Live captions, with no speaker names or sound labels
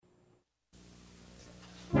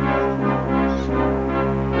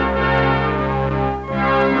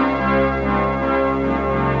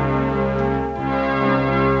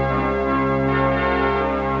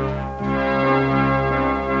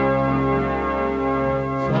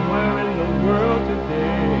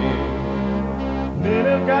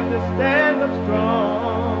have to stand up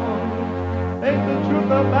strong, face the truth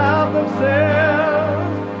about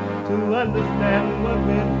themselves, to understand what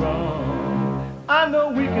went wrong. I know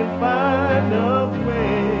we can find a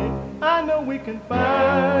way. I know we can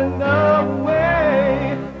find a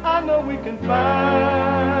way. I know we can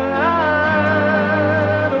find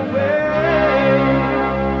a way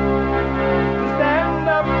to stand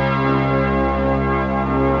up,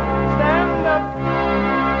 stand up,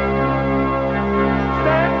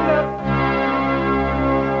 stand up.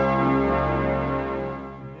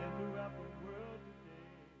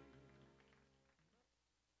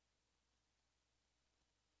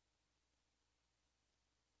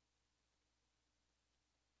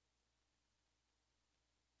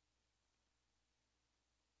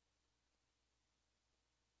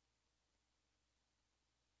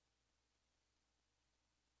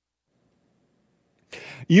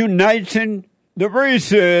 Uniting the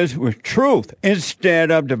races with truth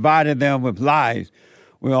instead of dividing them with lies.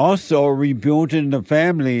 We're also rebuilding the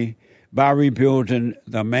family by rebuilding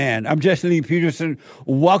the man. I'm Jesse Lee Peterson.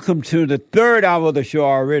 Welcome to the third hour of the show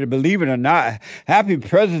already. Believe it or not, happy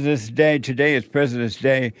President's Day. Today is President's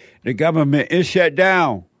Day. The government is shut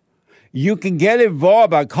down. You can get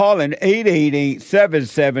involved by calling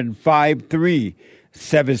 888-7753.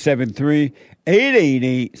 773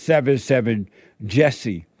 888-77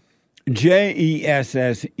 Jesse,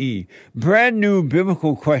 Jesse. Brand new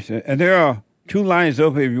biblical question. And there are two lines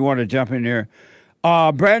open if you want to jump in there.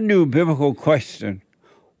 Brand new biblical question.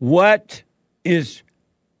 What is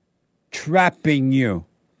trapping you?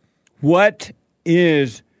 What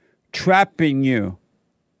is trapping you?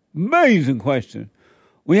 Amazing question.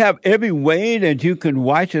 We have every way that you can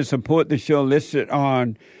watch and support the show listed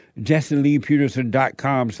on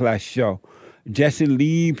JesseLeePeterson.com/show.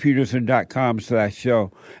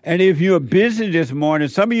 JesseLeePeterson.com/show. And if you're busy this morning,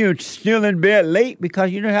 some of you are still in bed late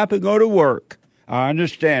because you don't have to go to work. I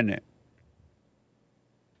understand it.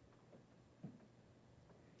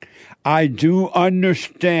 I do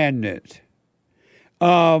understand it.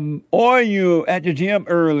 Or you at the gym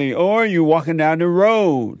early, or you walking down the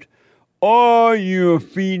road, or you're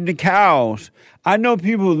feeding the cows. I know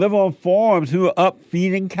people who live on farms who are up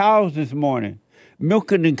feeding cows this morning,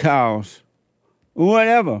 milking the cows,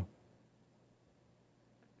 whatever.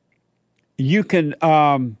 You can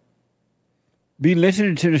be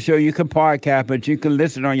listening to the show. You can podcast, but you can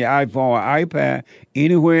listen on your iPhone or iPad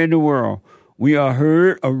anywhere in the world. We are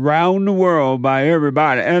heard around the world by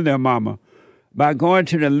everybody and their mama by going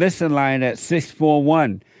to the listen line at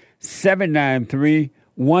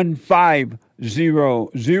 641-793-1500.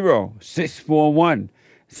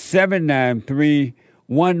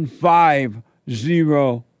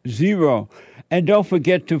 641-793-1500. And don't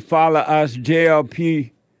forget to follow us,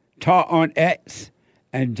 JLP Talk on X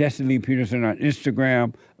and Jesse Lee Peterson on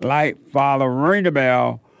Instagram. Like, follow, ring the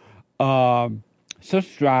bell,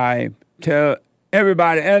 subscribe, tell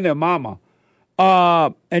everybody and their mama.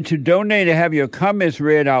 And to donate and have your comments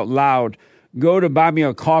read out loud, go to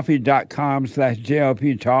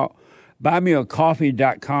buymeacoffee.com/JLP Talk,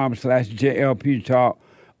 buymeacoffee.com/JLP Talk,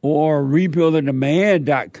 or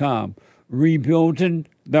rebuildingtheman.com,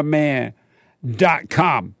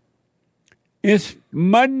 rebuildingtheman.com. It's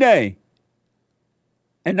Monday.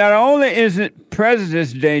 And not only is it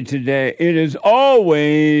President's Day today, it is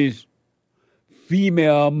always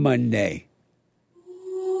Female Monday.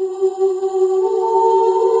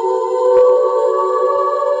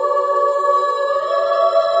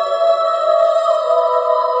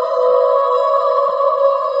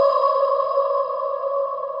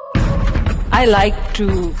 I like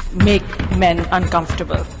to make men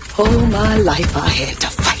uncomfortable. All my life I had to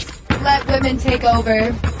fight. Let women take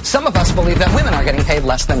over. Some of us believe that women are getting paid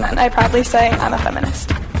less than men. I proudly say I'm a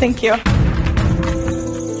feminist. Thank you.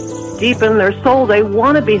 Deep in their soul, they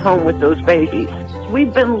want to be home with those babies.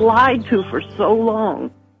 We've been lied to for so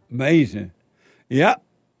long. Amazing. Yep.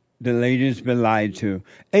 The lady's been lied to.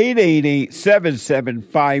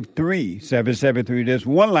 888-7753-773. There's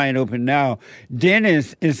one line open now.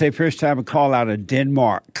 Dennis is a first-time call out of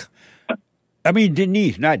Denmark. I mean,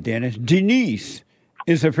 Denise, not Dennis. Denise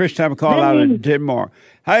is a first-time call out of Denmark.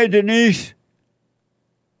 Hi, Denise.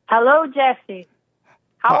 Hello, Jesse.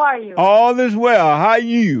 How are you? All is well. How are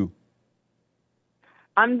you?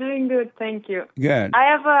 I'm doing good, thank you. Good. I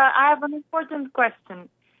have an important question.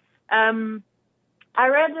 I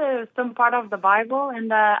read some part of the Bible,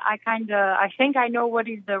 and I think I know what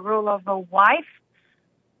is the role of a wife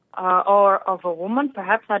or of a woman,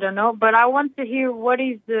 perhaps, I don't know. But I want to hear what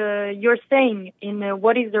is you're saying in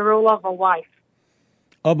what is the role of a wife.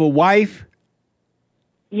 Of a wife?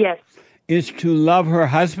 Yes. Is to love her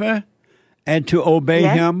husband And to obey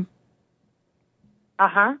Yes. him?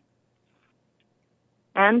 Uh-huh.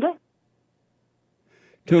 And?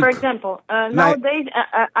 To For example, nowadays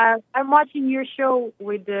I'm watching your show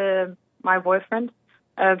with my boyfriend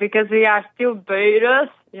because we are still betas,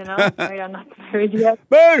 you know. We are not married yet,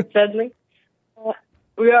 Beta. sadly.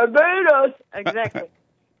 We are betas, exactly.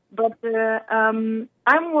 But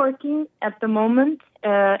I'm working at the moment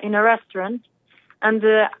in a restaurant, and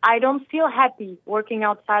I don't feel happy working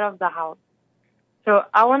outside of the house. So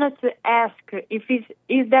I wanted to ask if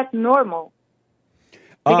is that normal?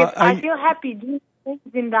 Because I feel happy doing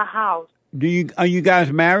things in the house. Are you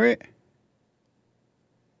guys married?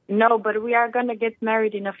 No, but we are gonna get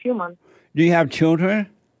married in a few months. Do you have children?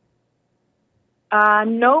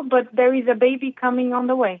 No, but there is a baby coming on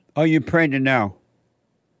the way. Are you pregnant now?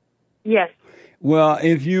 Yes. Well,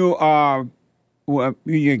 if you are,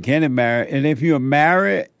 you're getting married, and if you're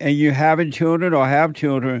married and you're having children or have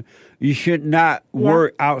children, you should not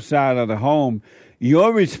work outside of the home.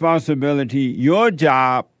 Your responsibility, your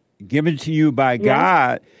job given to you by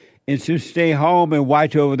God is to stay home and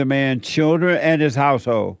watch over the man's children and his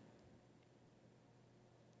household.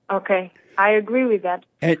 Okay, I agree with that.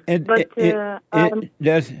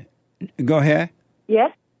 Go ahead.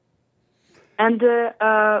 Yes. And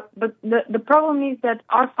but the problem is that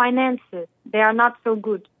our finances, they are not so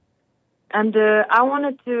good. And I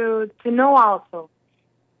wanted to know also,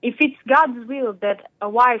 if it's God's will that a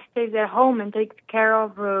wife stays at home and takes care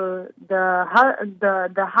of the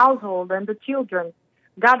household and the children,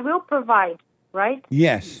 God will provide, right?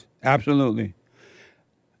 Yes, absolutely.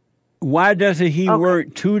 Why doesn't he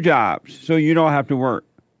work 2 jobs so you don't have to work?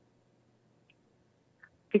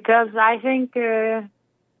 Because I think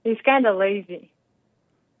he's kind of lazy.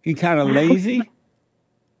 He kind of lazy?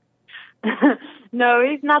 No,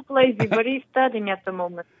 he's not lazy, but he's studying at the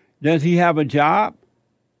moment. Does he have a job?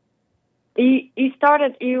 He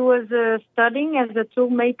was studying as a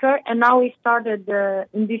toolmaker, and now he started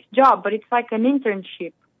in this job, but it's like an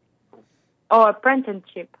internship or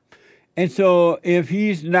apprenticeship. And so if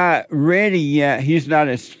he's not ready yet, he's not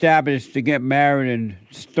established to get married and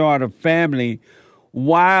start a family,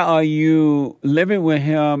 why are you living with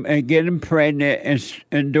him and getting pregnant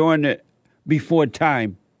and doing it before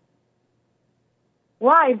time?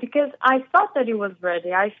 Why? Because I thought that he was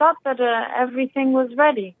ready. I thought that everything was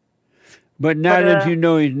ready. But now that you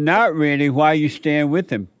know he's not ready, why are you staying with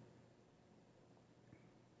him?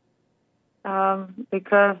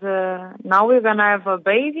 Because now we're gonna have a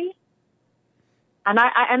baby, and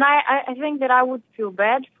I think that I would feel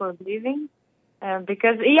bad for leaving,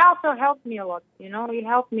 because he also helped me a lot. You know, he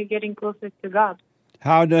helped me getting closer to God.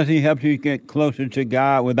 How does he help you get closer to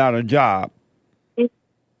God without a job? He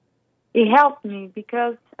helped me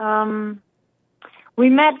because we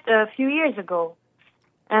met a few years ago.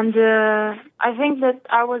 And I think that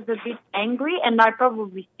I was a bit angry, and I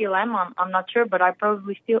probably still am. I'm not sure, but I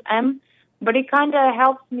probably still am. But it kind of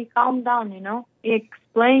helps me calm down, you know. He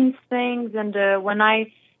explains things, and when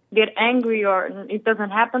I get angry, or it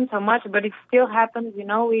doesn't happen so much, but it still happens, you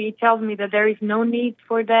know. He tells me that there is no need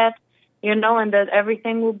for that, you know, and that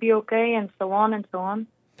everything will be okay, and so on and so on.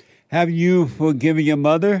 Have you forgiven your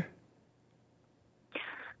mother?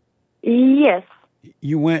 Yes.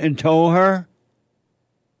 You went and told her?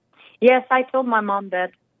 Yes, I told my mom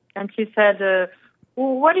that, and she said,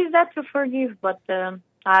 well, what is that to forgive? But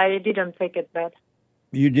I didn't take it bad.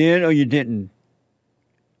 You did or you didn't?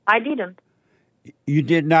 I didn't. You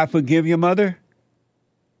did not forgive your mother?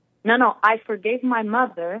 No, I forgave my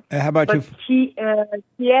mother. How about but she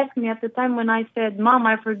asked me at the time when I said, Mom,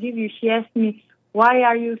 I forgive you, she asked me, why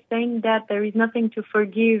are you saying that? There is nothing to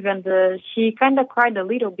forgive. And she kind of cried a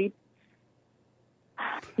little bit.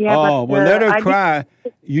 Yeah, well, let her cry.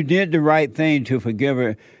 You did the right thing to forgive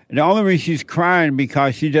her. The only reason she's crying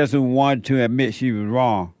because she doesn't want to admit she was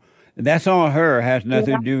wrong. That's on her. It has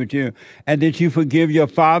nothing to do with you. And did you forgive your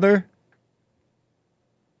father?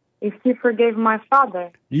 If she forgave my father,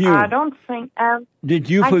 I don't think. Did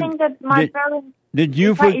you? I think that my parents. Did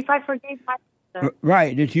you? If I forgave my father,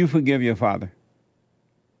 right? Did you forgive your father?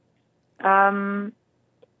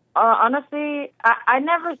 Honestly, I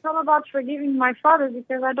never thought about forgiving my father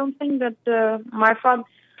because I don't think that my father.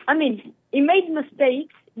 I mean, he made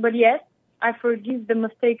mistakes, but yes, I forgive the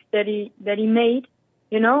mistakes that he made.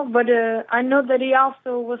 You know, but I know that he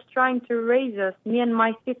also was trying to raise us, me and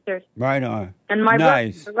my sisters. Right on. And my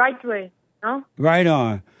brother, the right way. No. Right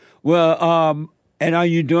on. Well, and are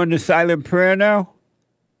you doing the silent prayer now?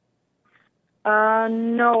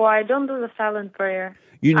 No, I don't do the silent prayer.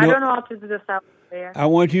 I don't know how to do the silent prayer. I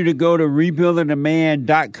want you to go to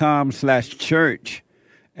rebuildingtheman.com/church,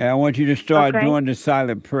 and I want you to start doing the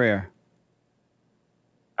silent prayer.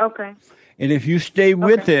 Okay. And if you stay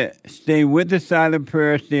with it, stay with the silent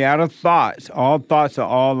prayer, stay out of thoughts. All thoughts are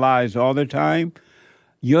all lies all the time.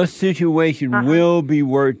 Your situation will be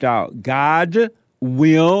worked out. God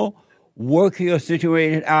will work your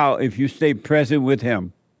situation out if you stay present with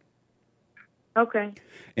him. Okay.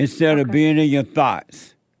 Instead of being in your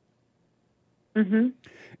thoughts. Mm-hmm.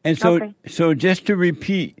 And so just to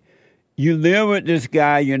repeat, you live with this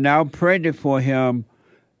guy, you're now pregnant for him.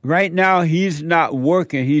 Right now, he's not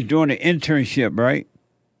working. He's doing an internship, right?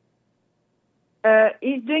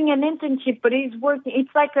 He's doing an internship, but he's working. It's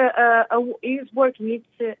like he's working. It's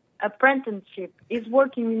an apprenticeship. He's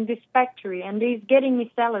working in this factory, and he's getting his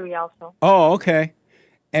salary also. Oh, okay.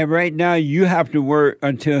 And right now, you have to work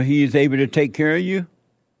until he's able to take care of you?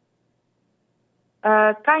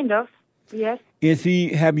 Kind of, yes.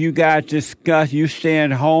 Have you guys discussed you staying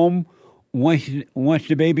home once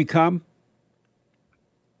the baby come?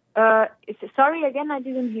 Sorry again, I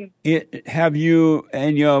didn't hear. Have you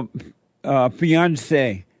and your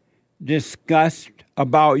fiance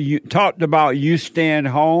talked about you staying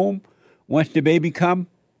home once the baby come?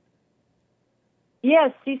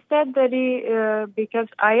 Yes, he said that because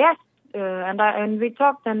I asked and we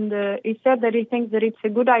talked, and he said that he thinks that it's a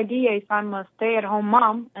good idea if I'm a stay-at-home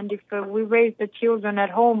mom, and if we raise the children at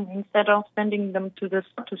home instead of sending them to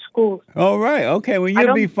school. All right, okay. Well,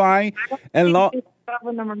 you'll be fine as long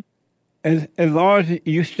as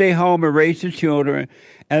you stay home and raise the children.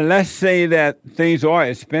 And let's say that things are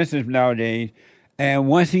expensive nowadays, and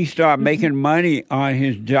once he start making money on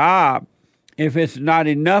his job, if it's not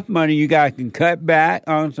enough money, you guys can cut back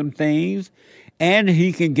on some things, and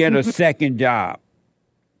he can get a second job.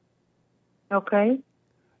 Okay.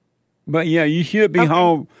 But yeah, you should be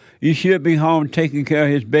home. You should be home taking care of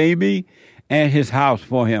his baby and his house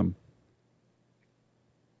for him.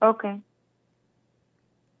 Okay.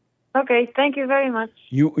 Okay, thank you very much.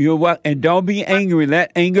 You're welcome. And don't be angry.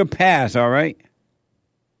 Let anger pass, all right?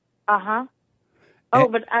 Uh-huh. Oh,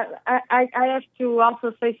 but I have to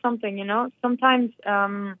also say something, you know. Sometimes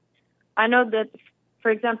I know that, for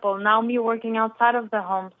example, now me working outside of the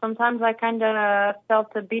home, sometimes I kind of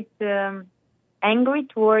felt a bit angry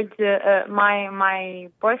towards my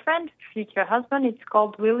boyfriend, future husband. It's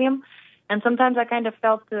called William. And sometimes I kind of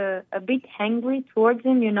felt a bit angry towards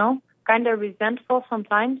him, you know, kind of resentful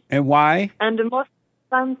sometimes. And why? And the most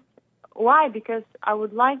times, why? Because I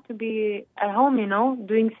would like to be at home, you know,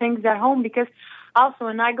 doing things at home. Because also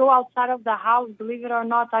when I go outside of the house, believe it or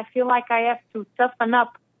not, I feel like I have to toughen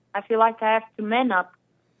up. I feel like I have to man up,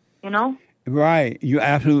 you know? Right. You're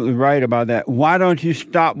absolutely right about that. Why don't you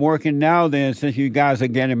stop working now then, since you guys are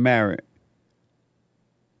getting married?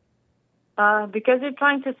 Because they're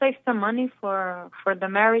trying to save some money for the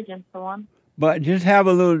marriage and so on. But just have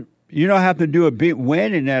a little, you don't have to do a big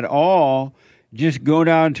wedding at all. Just go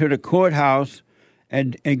down to the courthouse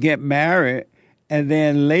and get married. And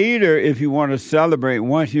then later, if you want to celebrate,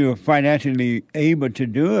 once you're financially able to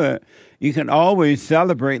do it, you can always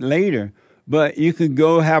celebrate later. But you can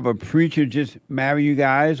go have a preacher just marry you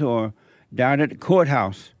guys, or down at the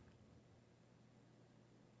courthouse.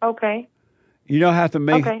 Okay. You don't have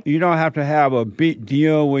to you don't have to have a big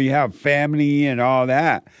deal where you have family and all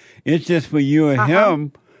that. It's just for you and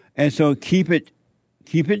him. And so keep it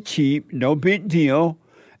cheap, no big deal,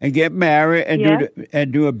 and get married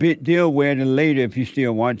and do a big deal wedding later if you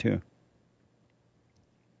still want to.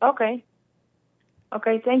 Okay.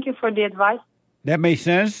 Okay, thank you for the advice. That makes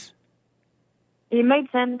sense? It made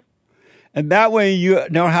sense. And that way you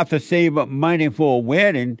don't have to save up money for a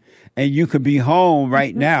wedding, and you could be home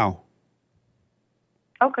right now.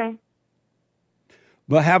 Okay.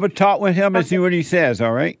 But have a talk with him and see what he says,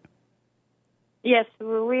 all right? Yes,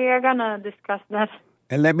 we are going to discuss that.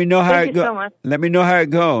 And let me know how it goes. So much. Let me know how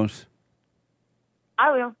it goes.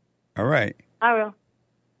 I will. All right. I will.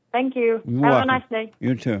 Thank you. You're Have welcome. a nice day.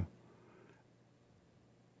 You too.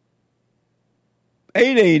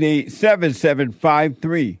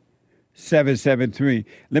 888-775-3773.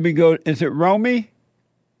 Let me go. Is it Romy?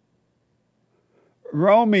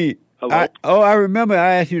 Romy. Hello? I remember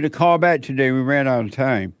I asked you to call back today. We ran out of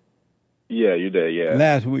time. Yeah, you did, yeah.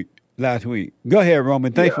 Last week. Go ahead,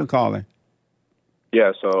 Roman. Thanks for calling.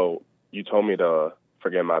 Yeah, so you told me to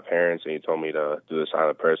forgive my parents, and you told me to do the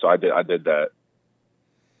silent prayer. So I did that.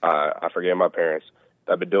 I forgave my parents.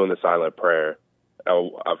 I've been doing the silent prayer.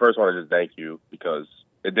 I first want to just thank you, because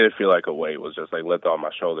it did feel like a weight. It was just like lifted off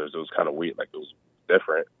my shoulders. It was kind of weird, like it was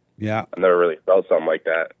different. Yeah. I never really felt something like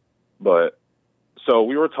that. But so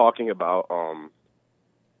we were talking about,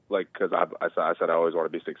 because I said I always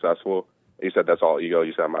want to be successful. You said that's all ego.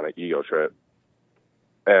 You said I'm on an ego trip.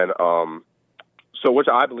 And So, which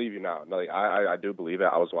I believe you now. Like, I do believe it.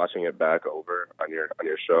 I was watching it back over on your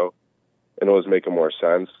show, and it was making more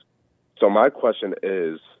sense. So my question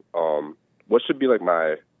is, what should be like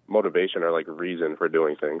my motivation or like reason for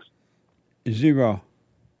doing things? Zero.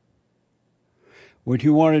 What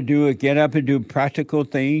you want to do is get up and do practical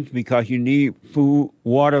things because you need food,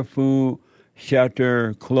 water,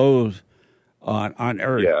 shelter, clothes on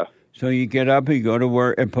earth. Yeah. So you get up and you go to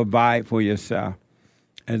work and provide for yourself.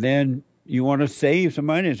 And then you want to save some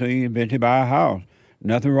money so you can eventually buy a house.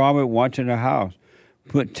 Nothing wrong with wanting a house.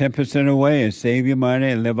 Put 10% away and save your money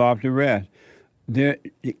and live off the rest.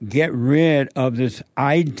 Get rid of this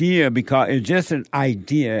idea because it's just an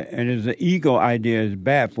idea, and it's an ego idea. It's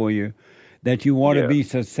bad for you that you want to be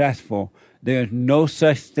successful. There's no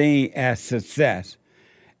such thing as success.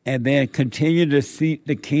 And then continue to seek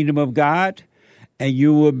the kingdom of God, and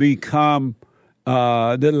you will become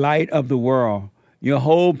the light of the world. Your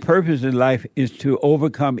whole purpose in life is to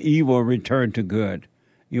overcome evil and return to good.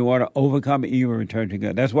 You want to overcome evil and return to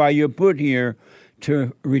good. That's why you're put here,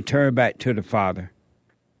 to return back to the Father.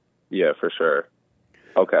 Yeah, for sure.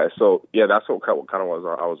 Okay, so yeah, that's what kind of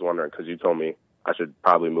I was wondering, because you told me I should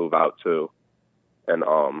probably move out too, and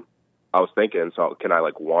I was thinking, so can I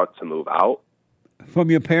like want to move out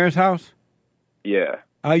from your parents' house? Yeah.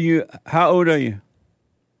 How old are you?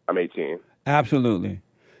 I'm 18. Absolutely,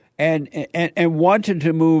 and wanting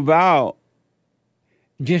to move out,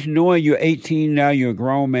 just knowing you're 18 now, you're a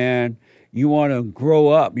grown man. You want to grow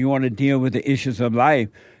up. You want to deal with the issues of life.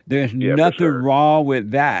 There's nothing wrong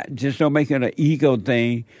with that. Just don't make it an ego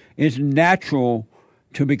thing. It's natural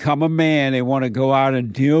to become a man and want to go out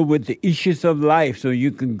and deal with the issues of life so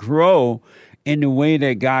you can grow in the way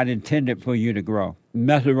that God intended for you to grow.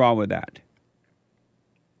 Nothing wrong with that.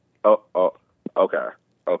 Oh, okay.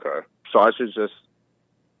 So I should just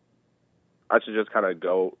kind of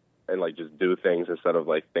go and like just do things instead of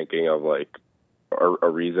like thinking of like a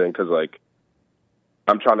reason, because like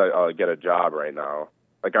I'm trying to get a job right now.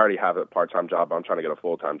 Like I already have a part-time job, but I'm trying to get a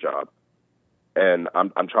full-time job, and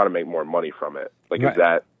I'm trying to make more money from it. Like right. is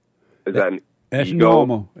that that's ego?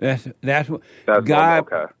 Normal. That's what that's God.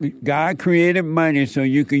 Normal. Okay. God created money so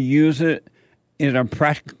you can use it in a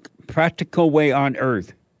practical way on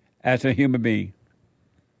earth as a human being.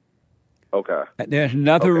 Okay. There's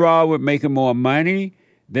nothing wrong with making more money.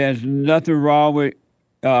 There's nothing wrong with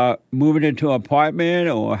moving into an apartment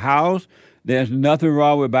or a house. There's nothing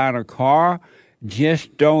wrong with buying a car.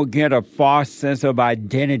 Just don't get a false sense of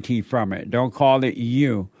identity from it. Don't call it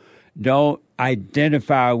you. Don't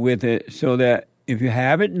identify with it so that if you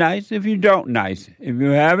have it, nice. If you don't, nice. If you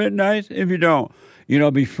have it, nice. If you don't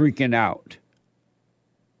be freaking out.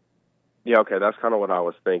 Yeah, okay, that's kind of what I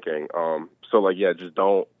was thinking. So, like, yeah, just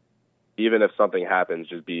don't, even if something happens,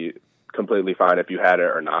 just be completely fine if you had it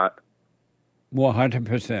or not.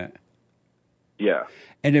 100%. Yeah.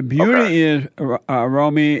 And the beauty is,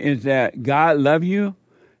 Romy, is that God loves you.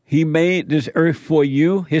 He made this earth for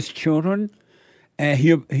you, his children, and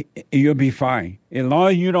you'll be fine. As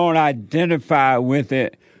long as you don't identify with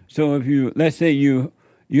it. So if let's say you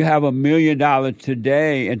have $1 million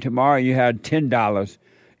today and tomorrow you have $10,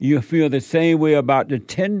 you feel the same way about the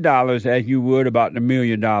 $10 as you would about the $1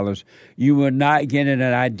 million. You will not get an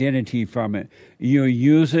identity from it. You'll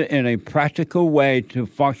use it in a practical way to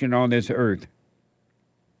function on this earth.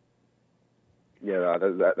 Yeah,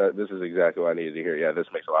 this is exactly what I needed to hear. Yeah, this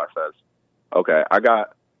makes a lot of sense. Okay, I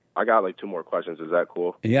got like 2 more questions. Is that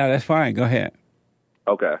cool? Yeah, that's fine. Go ahead.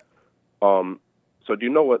 Okay. So do you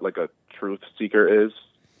know what like a truth seeker is?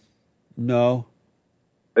 No.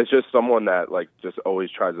 It's just someone that like just always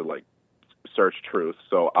tries to like search truth.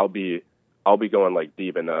 So I'll be going like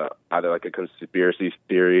deep into either like a conspiracy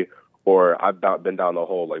theory, or I've been down the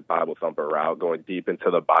whole like Bible thumper route, going deep into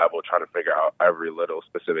the Bible, trying to figure out every little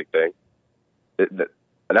specific thing. And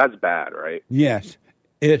that's bad, right? Yes.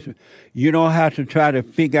 You don't have to try to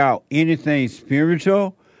figure out anything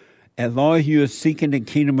spiritual. As long as you're seeking the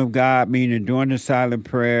kingdom of God, meaning doing the silent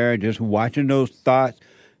prayer, just watching those thoughts,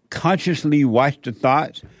 consciously watch the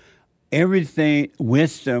thoughts, everything,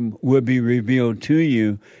 wisdom will be revealed to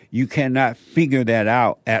you. You cannot figure that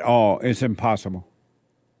out at all. It's impossible.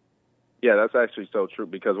 Yeah, that's actually so true,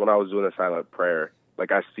 because when I was doing the silent prayer,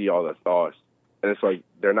 like I see all the thoughts, and it's like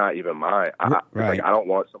they're not even mine. Right. Like, I don't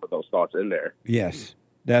want some of those thoughts in there. Yes,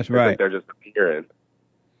 that's it's right. Like they're just appearing.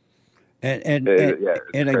 And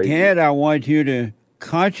again, I want you to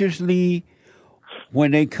consciously, when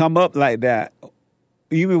they come up like that,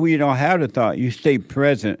 even when you don't have the thought, you stay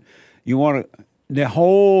present. You want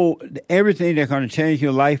to, everything that's going to change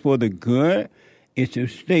your life for the good is to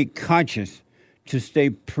stay conscious, to stay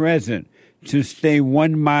present, to stay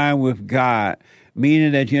one mind with God.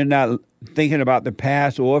 meaning that you're not thinking about the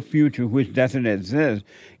past or future, which doesn't exist.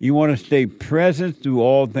 You want to stay present through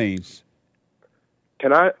all things.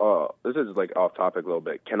 Can I, this is like off topic a little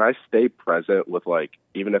bit. Can I stay present with like,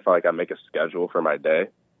 even if like I make a schedule for my day?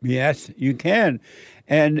 Yes, you can.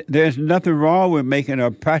 And there's nothing wrong with making a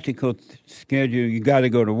practical schedule. You got to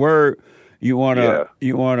go to work. You want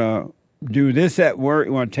to do this at work.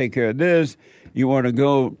 You want to take care of this. You want to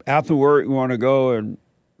go after work. You want to go and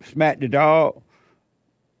smack the dog.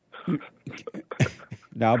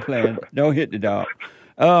 No, I'm playing. Don't hit the dog.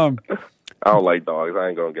 I don't like dogs. I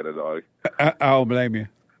ain't going to get a dog. I don't blame you.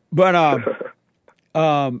 But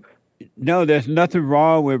no, there's nothing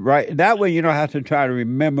wrong with that way you don't have to try to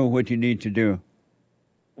remember what you need to do.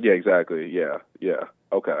 Yeah, exactly. Yeah.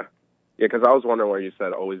 Okay. Yeah, because I was wondering where you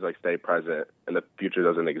said always like stay present and the future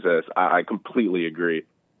doesn't exist. I completely agree.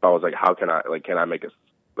 I was like, how can I make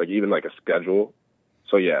even a schedule?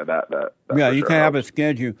 So yeah, that yeah, you can have a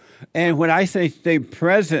schedule. And when I say stay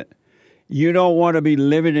present, you don't want to be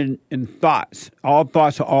living in thoughts. All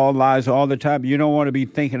thoughts are all lies all the time. You don't want to be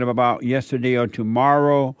thinking about yesterday or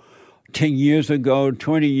tomorrow, 10 years ago,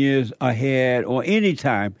 20 years ahead, or any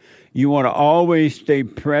time. You want to always stay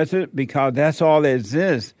present because that's all that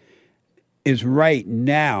exists is right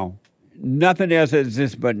now. Nothing else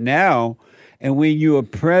exists but now. And when you are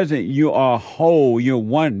present, you are whole, you're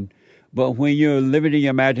one. But when you're living in your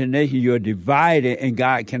imagination, you're divided, and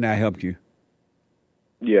God cannot help you.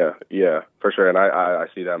 Yeah, for sure. And I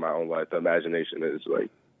see that in my own life. The imagination is like,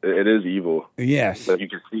 it is evil. Yes. Like you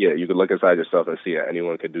can see it. You can look inside yourself and see it.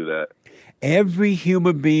 Anyone could do that. Every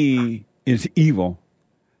human being is evil.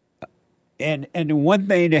 And the one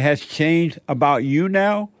thing that has changed about you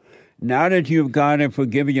now that you've gone and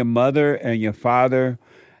forgiven your mother and your father,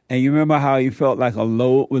 and you remember how you felt like a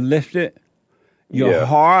load was lifted? Your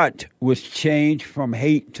heart was changed from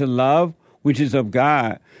hate to love, which is of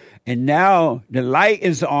God. And now the light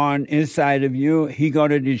is on inside of you. He's going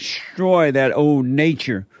to destroy that old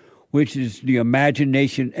nature, which is the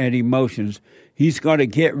imagination and emotions. He's going to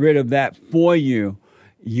get rid of that for you.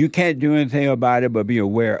 You can't do anything about it but be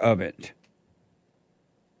aware of it.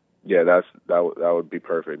 Yeah, that would be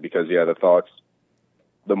perfect because the thoughts,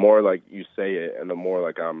 the more like you say it and the more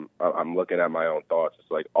like I'm looking at my own thoughts,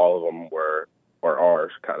 it's like all of them were or are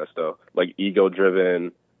kind of stuff like ego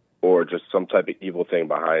driven or just some type of evil thing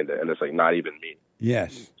behind it, and it's like not even me.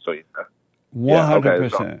 Yes. So 100%. Okay,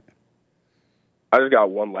 so I just got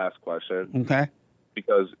one last question. Okay.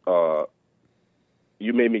 Because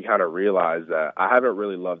you made me kind of realize that I haven't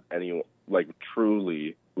really loved anyone, like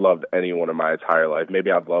truly loved anyone in my entire life.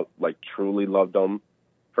 Maybe I've truly loved them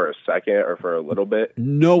for a second or for a little bit.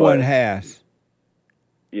 No one has.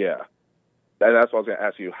 Yeah. And that's what I was going to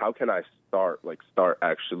ask you. How can I start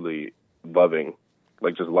actually loving,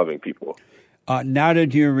 just loving people? Now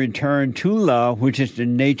that you return to love, which is the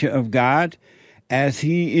nature of God, as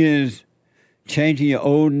He is changing your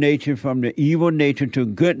old nature from the evil nature to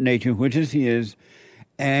good nature, which is His,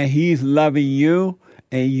 and He's loving you,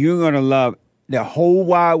 and you're going to love the whole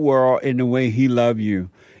wide world in the way He loved you.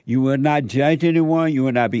 You will not judge anyone. You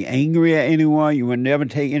will not be angry at anyone. You will never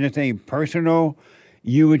take anything personal.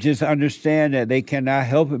 You would just understand that they cannot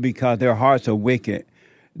help it because their hearts are wicked.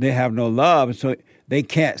 They have no love, so they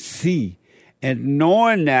can't see. And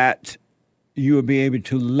knowing that, you will be able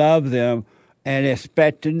to love them and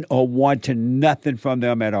expecting or wanting nothing from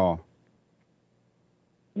them at all.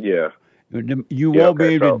 Yeah. You won't be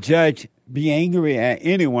able to judge, be angry at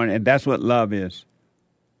anyone, and that's what love is.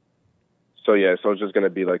 So it's just going to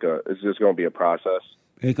be it's just going to be a process.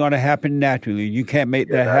 It's going to happen naturally. You can't make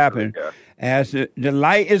that happen. Yeah. As the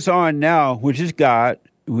light is on now, which is God,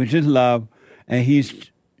 which is love, and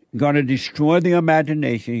He's going to destroy the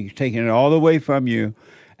imagination. He's taking it all away from you,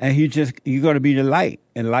 and you're going to be the light,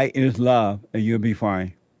 and light is love, and you'll be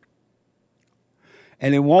fine.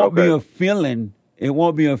 And it won't be a feeling. It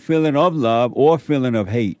won't be a feeling of love or a feeling of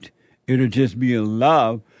hate. It'll just be a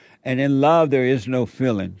love, and in love there is no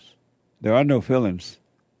feelings. There are no feelings.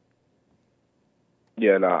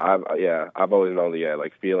 Yeah, no, I've always known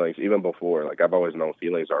feelings, even before, I've always known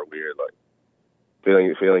feelings are weird,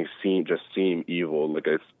 feelings seem evil,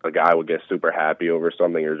 it's a guy would get super happy over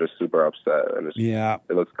something or just super upset, and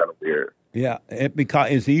it looks kind of weird. Yeah,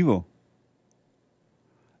 because it's evil.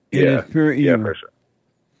 It is pure evil. Yeah, for sure.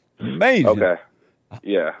 Amazing. Okay.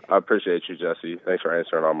 Yeah, I appreciate you, Jesse. Thanks for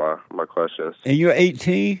answering all my questions. And you're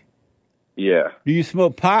 18? Yeah. Do you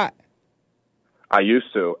smoke pot? I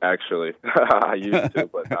used to, actually. I used to,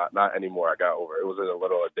 but not anymore. I got over it. It was a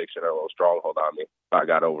little addiction, a little stronghold on me. I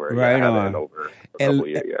got over it. Right I on. over a couple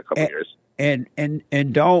years. And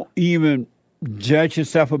don't even judge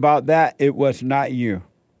yourself about that. It was not you.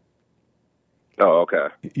 Oh, okay.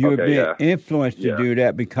 You were being yeah. influenced to Yeah. do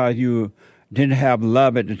that because you didn't have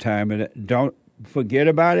love at the time. And don't forget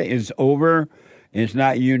about it. It's over. It's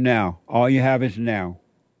not you now. All you have is now.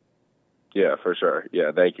 Yeah, for sure.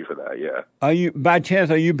 Yeah, thank you for that. Yeah. Are you, by chance,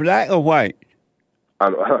 are you black or white?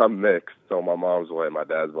 I'm mixed, so my mom's white, my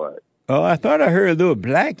dad's black. Oh, I thought I heard a little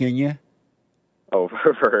black in you. Oh,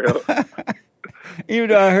 for real? Even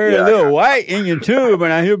though I heard a little white in you too,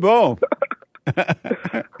 but I hear both.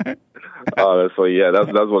 Honestly, yeah, that's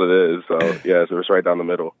what it is. So yeah, so it's right down the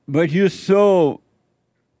middle. But you're so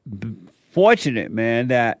fortunate, man,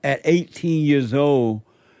 that at 18 years old,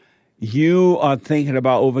 you are thinking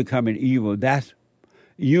about overcoming evil.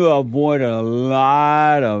 You avoided a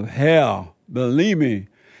lot of hell, believe me.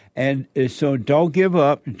 And so don't give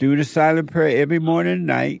up. Do the silent prayer every morning and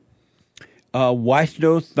night. Watch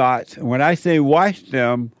those thoughts. When I say watch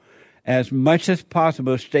them, as much as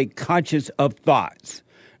possible, stay conscious of thoughts.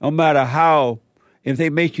 No matter how, if they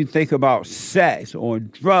make you think about sex or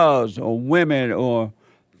drugs or women or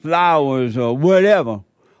flowers or whatever,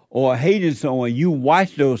 or hating someone, you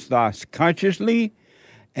watch those thoughts consciously,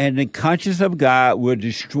 and the conscience of God will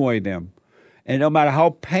destroy them. And no matter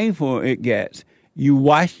how painful it gets, you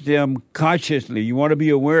watch them consciously. You want to be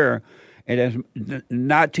aware, and that's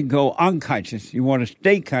not to go unconscious. You want to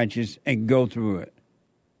stay conscious and go through it.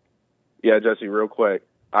 Yeah, Jesse, real quick,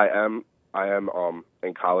 I am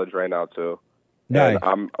in college right now too. Nice.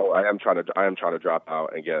 And I am trying to drop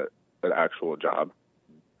out and get an actual job.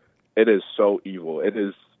 It is so evil. It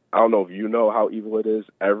is. I don't know if you know how evil it is.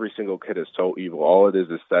 Every single kid is so evil. All it is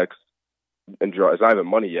sex and drugs. It's not even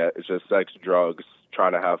money yet. It's just sex, drugs,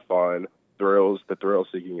 trying to have fun, thrills. The thrill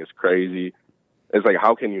seeking is crazy. It's like,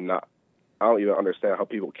 how can you not? I don't even understand how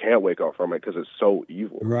people can't wake up from it because it's so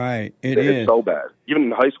evil. Right. It's so bad. Even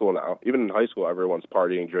in high school now. Even in high school, everyone's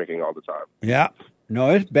partying, drinking all the time. Yeah. No,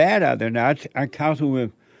 it's bad out there now. I counsel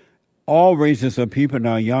with all races of people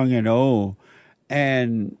now, young and old,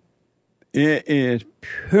 and it is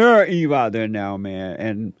pure evil out there now, man.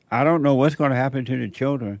 And I don't know what's going to happen to the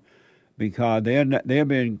children because they've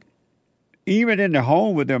been, even in the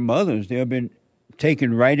home with their mothers, they've been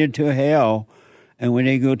taken right into hell. And when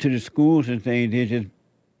they go to the schools and things,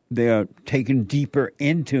 they're taken deeper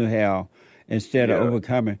into hell instead of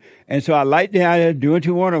overcoming. And so I like the idea, do what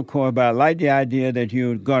you want, of course, but I like the idea that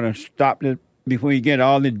you're going to stop it before you get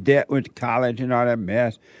all the debt with college and all that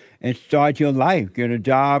mess and start your life. Get a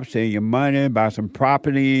job, save your money, buy some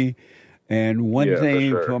property, and one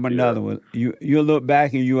thing from another. Yeah. You'll look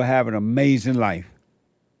back and you'll have an amazing life.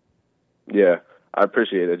 Yeah, I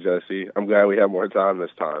appreciate it, Jesse. I'm glad we have more time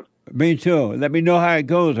this time. Me too. Let me know how it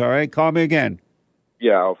goes, all right? Call me again.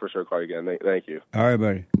 Yeah, I'll for sure call you again. Thank you. All right,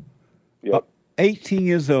 buddy. Yep. 18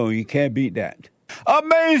 years old. You can't beat that.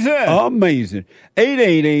 Amazing. Amazing.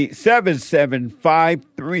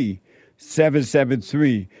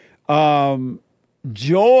 888-775-3773.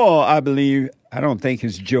 Joel, I believe, I don't think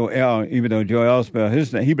it's Joel, even though Joel spelled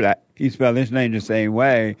his name. He spelled his name the same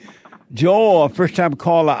way. Joel, first-time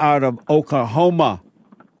caller out of Oklahoma.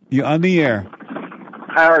 You're on the air.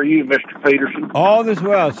 How are you, Mr. Peterson? All is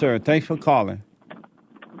well, sir. Thanks for calling.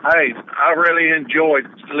 Hey, I really enjoyed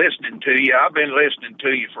listening to you. I've been listening to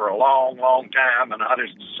you for a long, long time, and I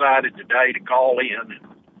just decided today to call in.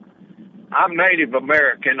 I'm Native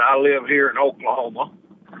American. I live here in Oklahoma,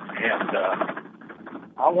 and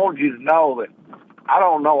I want you to know that I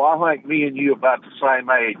don't know. I think me and you about the same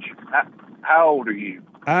age. How old are you?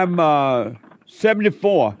 I'm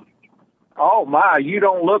 74. Oh, my, you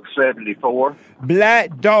don't look 74.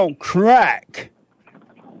 Black don't crack.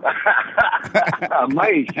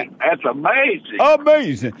 Amazing. That's amazing.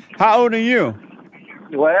 Amazing. How old are you?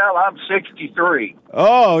 Well, I'm 63.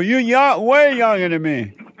 Oh, you're young, way younger than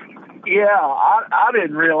me. Yeah, I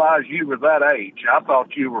didn't realize you were that age. I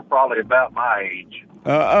thought you were probably about my age.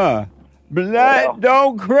 Black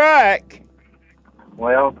don't crack.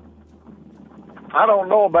 Well, I don't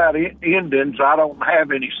know about Indians. I don't have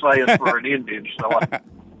any saying for an Indian,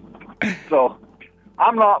 so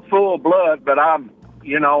I'm not full blood, but I'm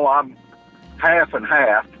half and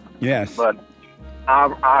half. Yes. But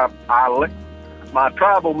my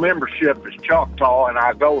tribal membership is Choctaw, and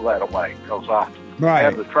I go that way because I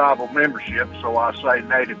have the tribal membership, so I say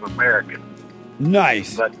Native American.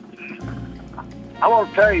 Nice. But I want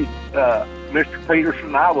to tell you, Mr.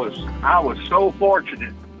 Peterson, I was so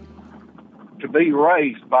fortunate to be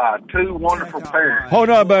raised by two wonderful parents. Hold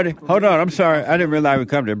on, buddy. Hold on. I'm sorry. I didn't realize we'd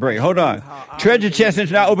come to a break. Hold on. Treasure Chest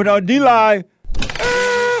is now open on D-Live.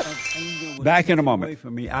 Back in a moment.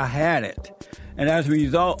 For me, I had it. And as a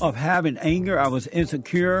result of having anger, I was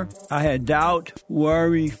insecure. I had doubt,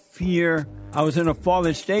 worry, fear. I was in a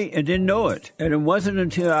fallen state and didn't know it. And it wasn't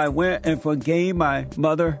until I went and forgave my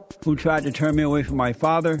mother who tried to turn me away from my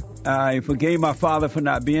father. I forgave my father for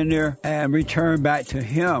not being there and returned back to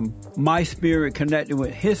him. My spirit connected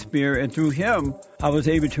with his spirit, and through him, I was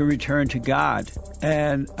able to return to God.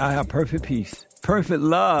 And I have perfect peace. Perfect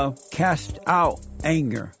love casts out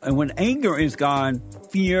anger. And when anger is gone,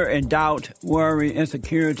 fear and doubt, worry,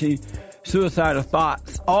 insecurity, suicidal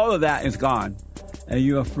thoughts, all of that is gone. And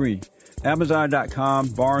you are free. Amazon.com,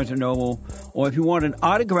 Barnes & Noble, or if you want an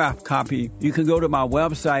autographed copy, you can go to my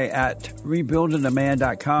website at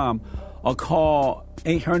rebuildingtheman.com or call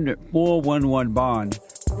 800-411-BOND.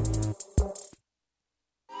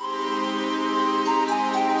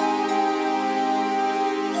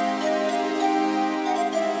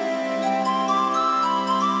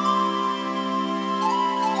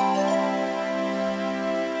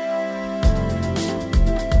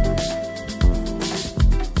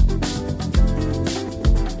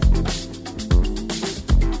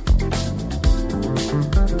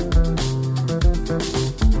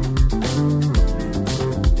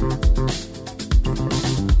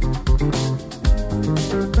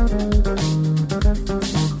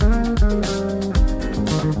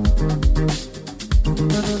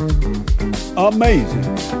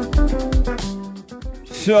 Amazing.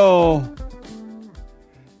 So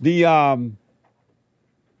the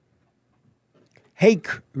Hake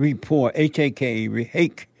report, H-A-K-E,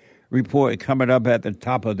 Hake report coming up at the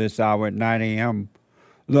top of this hour at 9 a.m.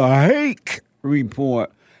 The Hake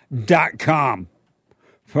Report.com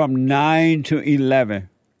from 9 to 11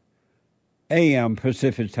 a.m.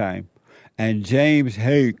 Pacific time. And James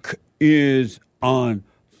Hake is on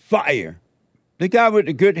fire. The guy with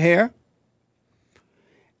the good hair.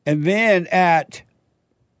 And then at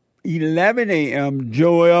 11 a.m.,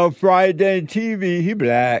 Joel Friday TV. He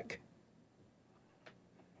black.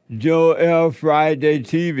 Joel Friday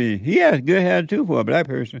TV. He has good hair, too, for a black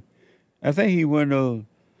person. I think he one of those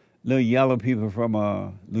little yellow people from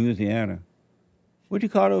Louisiana. What do you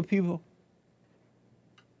call those people?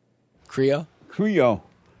 Creole? Creole.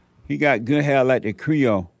 He got good hair like the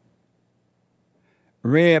Creole.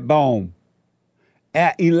 Red Bone.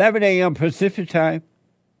 At 11 a.m. Pacific time.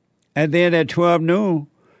 And then at 12 noon,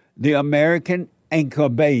 the American Anchor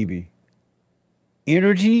Baby.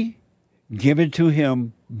 Energy given to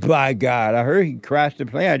him by God. I heard he crashed the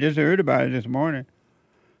plane. I just heard about it this morning.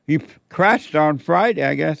 He crashed on Friday,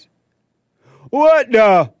 I guess. What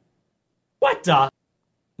the?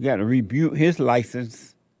 You got to rebuke his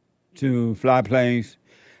license to fly planes.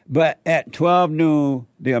 But at 12 noon,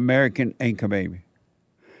 the American Anchor Baby.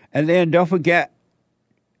 And then don't forget,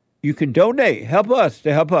 you can donate. Help us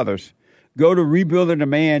to help others. Go to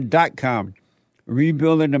rebuildingtheman.com,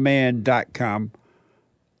 rebuildingtheman.com,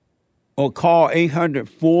 or call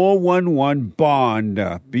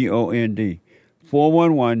 800-411-BOND, B-O-N-D,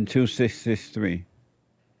 411-2663.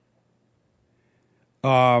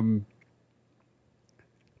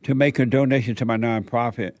 To make a donation to my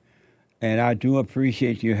nonprofit. And I do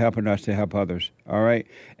appreciate you helping us to help others. All right?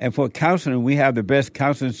 And for counseling, we have the best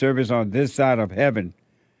counseling service on this side of heaven.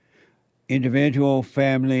 Individual,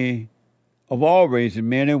 family, of all races,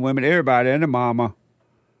 men and women, everybody, and the mama.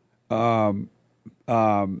 Go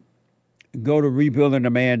to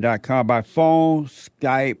rebuildingtheman.com by phone,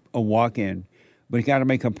 Skype, or walk-in. But you got to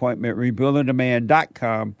make an appointment,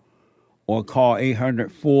 rebuildingtheman.com, or call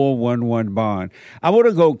 800-411-BOND. I want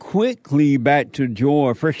to go quickly back to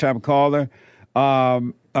Joel, first-time caller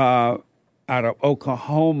out of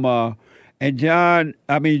Oklahoma. And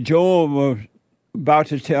Joel was about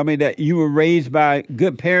to tell me that you were raised by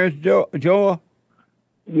good parents, Joel?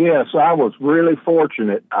 Yes, I was really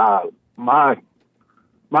fortunate. My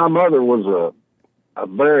mother was a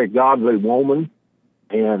very godly woman,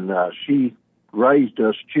 and she raised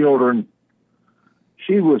us children.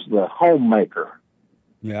 She was the homemaker.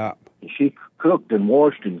 Yeah. She cooked and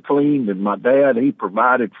washed and cleaned, and my dad, he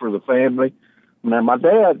provided for the family. Now, my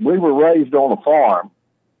dad, we were raised on a farm.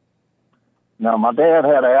 Now, my dad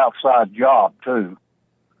had an outside job, too,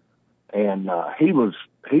 and he was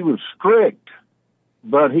strict,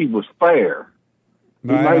 but he was fair. He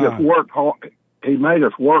made us work hard. He made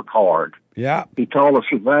us work hard. Yeah. He taught us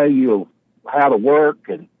the value of how to work,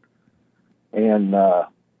 and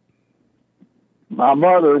my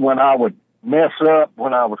mother, when I would mess up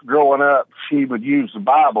when I was growing up, she would use the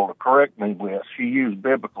Bible to correct me with. She used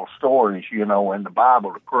biblical stories, in the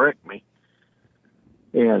Bible to correct me.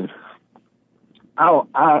 And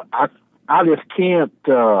I just can't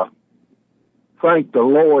thank the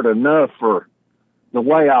Lord enough for the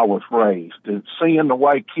way I was raised and seeing the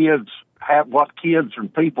way what kids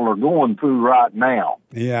and people are going through right now.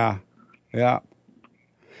 Yeah.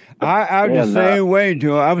 I was the same way,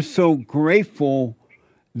 Joe. I was so grateful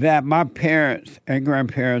that my parents and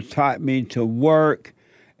grandparents taught me to work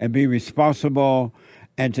and be responsible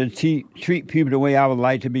and to treat people the way I would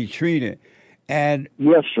like to be treated. And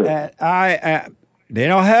yes, sir. And they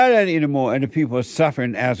don't have that anymore, and the people are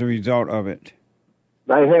suffering as a result of it.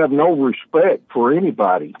 They have no respect for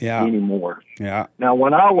anybody anymore. Yeah. Now,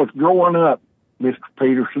 when I was growing up, Mr.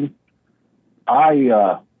 Peterson,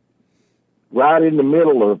 I right in the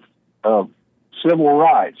middle of civil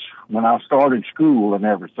rights when I started school and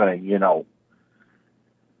everything, you know.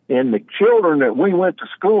 And the children that we went to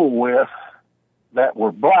school with that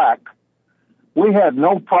were black, we had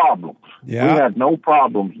no problems. Yeah. We had no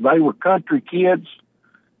problems. They were country kids,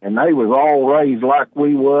 and they was all raised like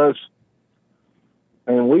we was.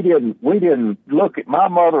 And we didn't look at, my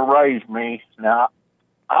mother raised me. Now,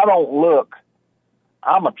 I'm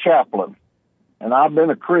a chaplain, and I've been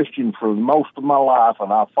a Christian for most of my life,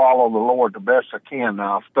 and I follow the Lord the best I can.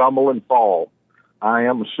 Now, I stumble and fall. I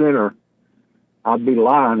am a sinner. I'd be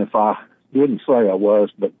lying if I didn't say I was,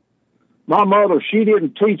 but my mother, she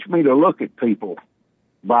didn't teach me to look at people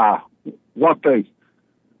by what they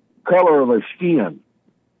color of their skin.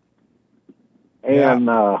 And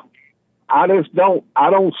I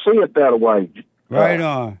don't see it that way. Right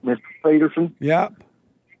on. Mr. Peterson. Yep.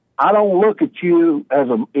 I don't look at you as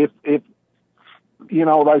if you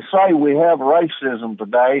know, they say we have racism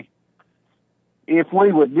today. If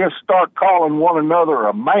we would just start calling one another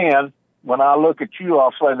a man, when I look at you,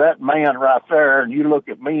 I'll say that man right there, and you look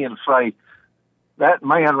at me and say, that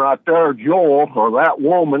man right there, Joel, or that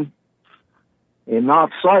woman, and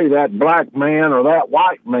not say that black man or that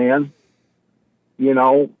white man. You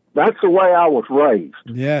know, that's the way I was raised.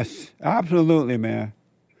 Yes, absolutely, man.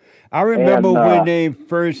 I remember when they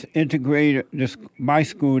first integrated my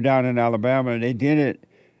school down in Alabama. They did it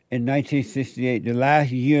in 1968, the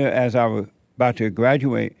last year as I was about to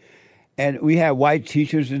graduate. And we had white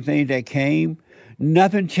teachers and things that came.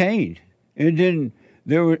 Nothing changed. It didn't.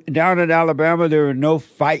 Down in Alabama, there were no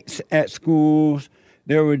fights at schools.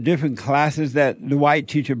 There were different classes that the white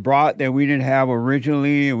teacher brought that we didn't have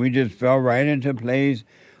originally, and we just fell right into place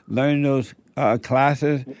learning those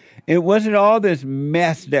classes. It wasn't all this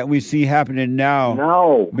mess that we see happening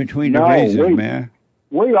now between the races, man.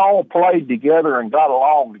 We all played together and got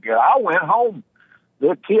along together. I went home.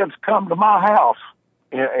 The kids come to my house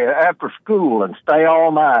after school and stay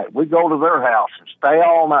all night. We go to their house and stay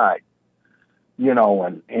all night, you know,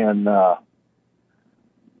 and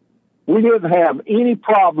we didn't have any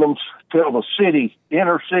problems till the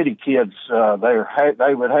inner city kids.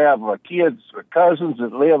 They would have cousins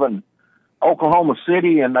that live in Oklahoma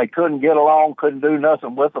City, and they couldn't get along, couldn't do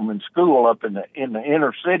nothing with them in school up in the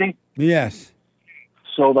inner city. Yes.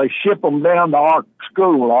 So they ship them down to our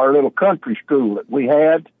school, our little country school that we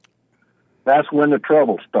had. That's when the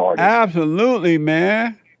trouble started. Absolutely,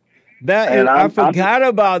 man. I forgot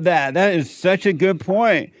about that. That is such a good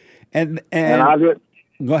point. And I did.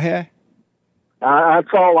 Go ahead. That's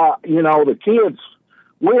all. The kids,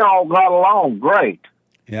 we all got along great.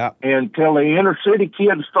 Yeah. Until the inner city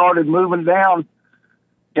kids started moving down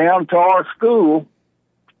to our school,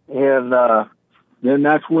 and then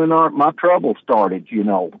that's when my trouble started. You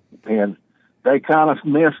know, and they kind of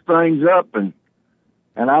messed things up, and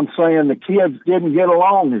I'm saying the kids didn't get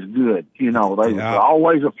along as good. You know, there was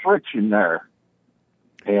always a friction there,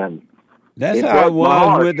 and that's how it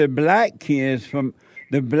was with the black kids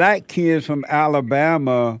from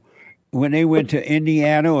Alabama. When they went to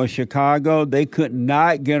Indiana or Chicago, they could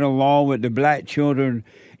not get along with the black children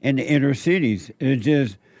in the inner cities.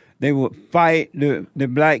 They would fight. The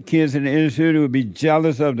black kids in the inner city would be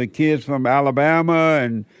jealous of the kids from Alabama,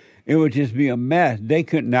 and it would just be a mess. They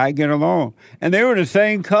could not get along. And they were the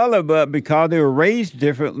same color, but because they were raised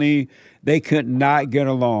differently, they could not get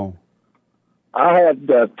along. I had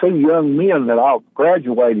two young men that I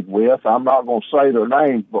graduated with. I'm not going to say their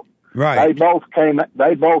names, but right. They both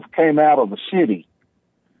came out of the city,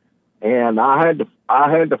 and I had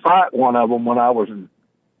to fight one of them when I was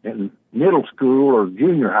in middle school or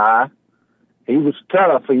junior high. He was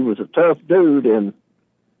tough. He was a tough dude, and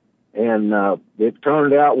it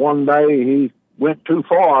turned out one day he went too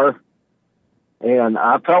far, and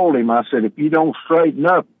I told him, I said, if you don't straighten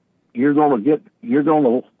up, you're going to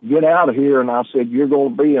get out of here, and I said, you're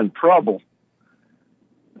going to be in trouble.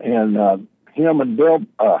 And him and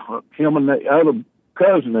the other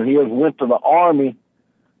cousin of his went to the Army.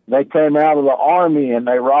 They came out of the Army and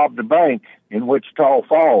they robbed a bank in Wichita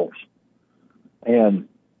Falls and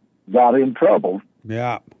got in trouble.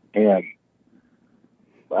 Yeah. And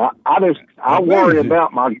I worry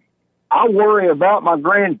about my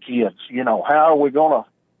grandkids. You know, how are we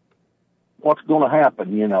what's gonna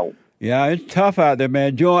happen? You know. Yeah, it's tough out there,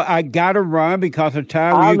 man. Joe, I gotta run because of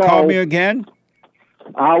time. Will you call me again?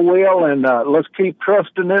 I will, and let's keep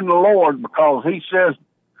trusting in the Lord, because He says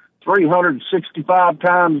 365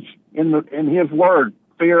 times in His Word,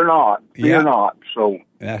 "Fear not, fear not." So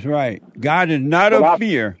that's right. God is not of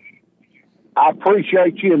fear. I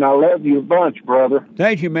appreciate you, and I love you a bunch, brother.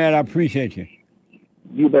 Thank you, man. I appreciate you.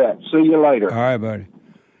 You bet. See you later. All right, buddy.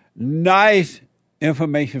 Nice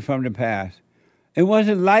information from the past. It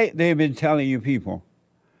wasn't like they've been telling you people.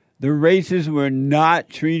 The races were not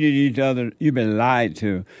treating each other. You've been lied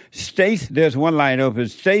to. Stacy, there's one line open.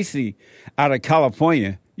 Stacy out of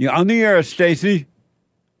California. You're on the air, Stacy.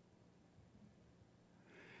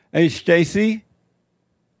 Hey, Stacy.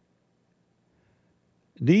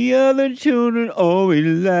 The other children always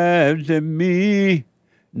laughed at me.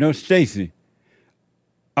 No, Stacy.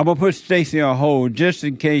 I'm going to put Stacy on hold just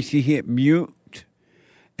in case she hit mute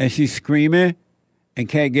and she's screaming and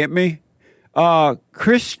can't get me.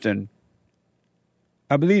 KRISTIN,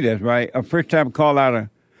 I believe that's right. A first-time call out of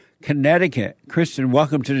Connecticut. KRISTIN,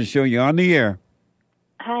 welcome to the show. You're on the air.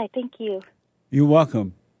 Hi, thank you. You're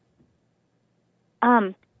welcome.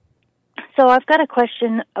 So I've got a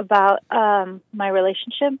question about my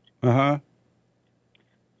relationship. Uh-huh.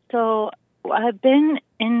 So I've been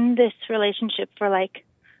in this relationship for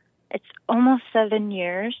it's almost 7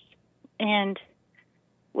 years, and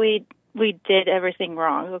we did everything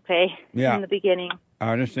wrong, okay? Yeah. In the beginning.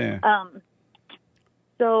 I understand.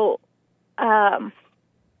 So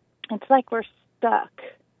it's like we're stuck.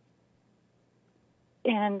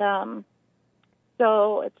 And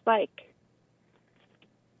so it's like,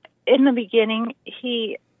 in the beginning,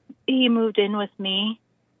 he moved in with me.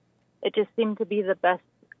 It just seemed to be the best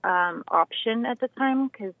option at the time,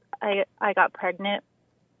 because I got pregnant.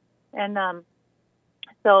 And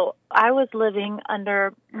so I was living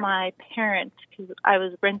under my parents, because I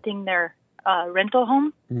was renting their rental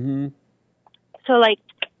home. Mm-hmm. So,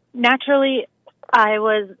 naturally, I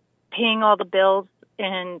was paying all the bills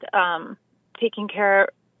and taking care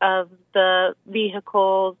of the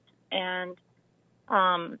vehicles and,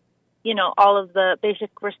 all of the basic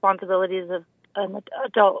responsibilities of an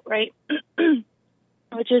adult, right?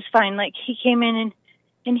 Which is fine. He came in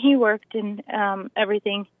and he worked and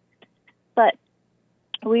everything. But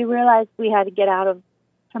we realized we had to get out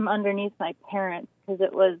from underneath my parents, because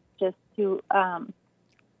it was just too,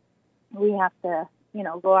 we have to,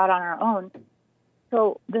 go out on our own.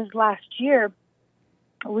 So this last year,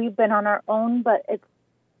 we've been on our own, but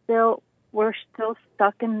we're still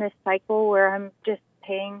stuck in this cycle where I'm just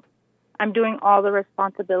I'm doing all the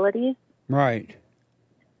responsibilities. Right.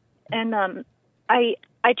 And I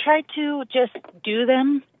try to just do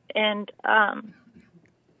them, and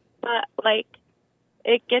but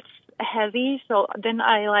it gets heavy, so then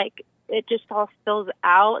it just all spills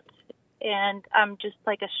out, and I'm just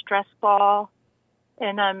like a stress ball,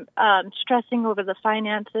 and I'm stressing over the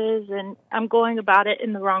finances, and I'm going about it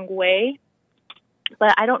in the wrong way.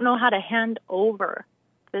 But I don't know how to hand over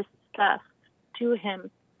this stuff to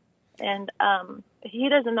him, and he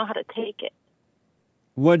doesn't know how to take it.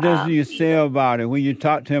 What does he say about it? When you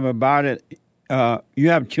talk to him about it, you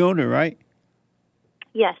have children, right?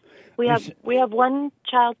 Yes. We have one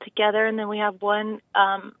child together, and then we have one,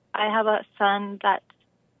 I have a son that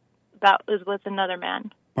is with another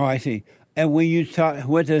man. Oh, I see. And when you talk,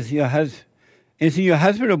 what does your husband, is he your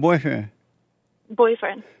husband or boyfriend?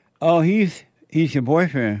 Boyfriend. Oh, he's your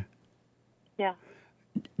boyfriend. Yeah.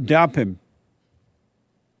 Dump him.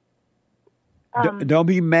 Don't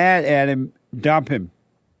be mad at him. Dump him.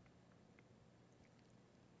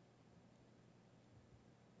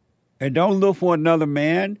 And don't look for another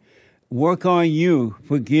man. Work on you.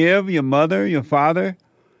 Forgive your mother, your father.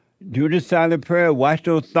 Do the silent prayer. Watch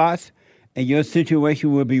those thoughts, and your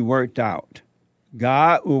situation will be worked out.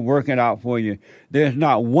 God will work it out for you. There's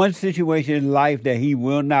not one situation in life that He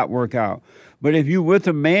will not work out. But if you're with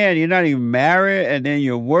a man, you're not even married, and then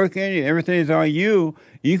you're working, and everything's on you,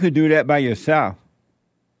 you could do that by yourself.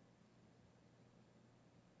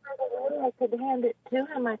 I could hand it to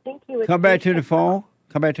him. I think he would. Come back to the phone.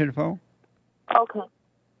 Come back to the phone. Okay.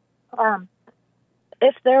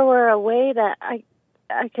 If there were a way that I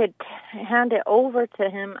could hand it over to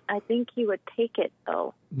him, I think he would take it,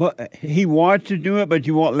 though. But he wants to do it, but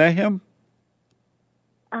you won't let him?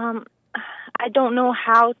 I don't know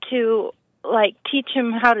how to, teach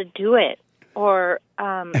him how to do it. Or,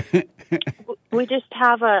 we just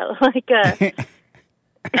have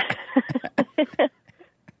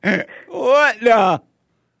What the?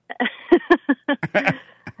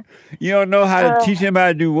 You don't know how to teach him how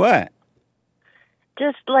to do what?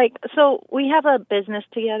 Just like, so we have a business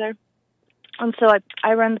together. And so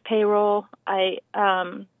I run the payroll. I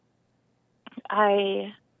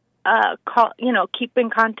call, keep in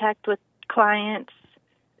contact with clients.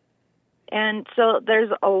 And so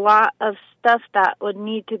there's a lot of stuff that would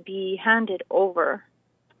need to be handed over.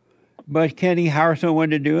 But can he hire someone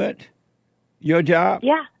to do it? Your job?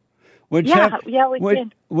 Yeah. We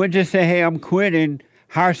can. We'll just say, hey, I'm quitting.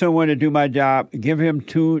 Hire someone to do my job. Give him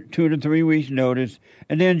 2 to 3 weeks notice,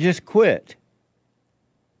 and then just quit.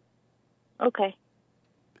 Okay.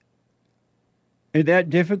 Is that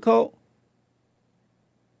difficult?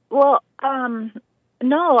 Well,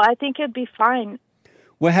 no, I think it'd be fine.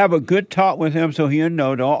 We'll have a good talk with him so he'll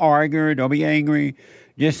know. Don't argue. Don't be angry.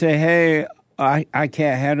 Just say, hey, I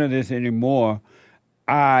can't handle this anymore.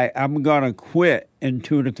 I'm going to quit in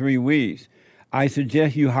 2 to 3 weeks. I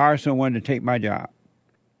suggest you hire someone to take my job.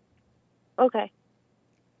 Okay.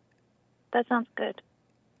 That sounds good.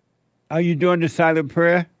 Are you doing the silent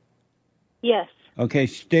prayer? Yes. Okay,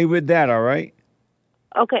 stay with that, all right?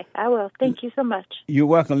 Okay, I will. Thank you so much. You're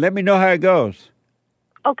welcome. Let me know how it goes.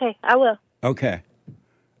 Okay, I will. Okay.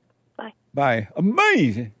 Bye. Bye.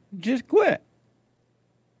 Amazing. Just quit.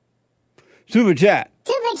 Super chat.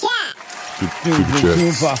 Super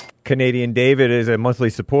Chats. Canadian David is a monthly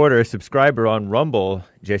subscriber on Rumble,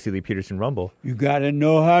 Jesse Lee Peterson Rumble. You got to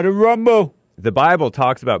know how to rumble. The Bible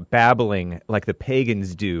talks about babbling like the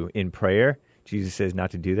pagans do in prayer. Jesus says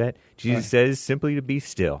not to do that. Jesus says simply to be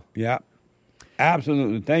still. Yeah,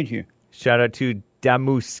 absolutely. Thank you. Shout out to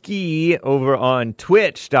Damuski over on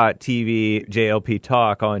twitch.tv, JLP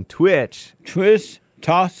Talk on Twitch. Twist,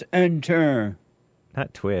 toss, and turn.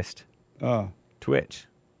 Not twist. Oh. Twitch.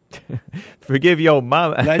 Forgive your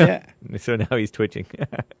mama. Like that? So now he's twitching.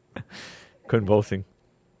 Convulsing.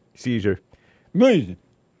 Seizure. Amazing.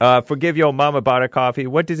 Forgive your mama bought a coffee.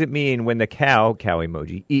 What does it mean when the cow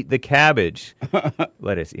emoji, eat the cabbage?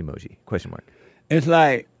 Lettuce emoji, question mark. It's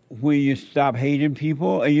like when you stop hating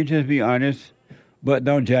people and you just be honest, but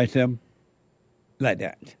don't judge them like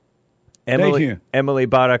that. Emily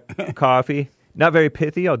bought a coffee. Not very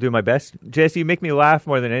pithy. I'll do my best. Jesse, you make me laugh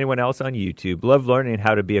more than anyone else on YouTube. Love learning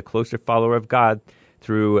how to be a closer follower of God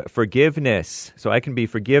through forgiveness, so I can be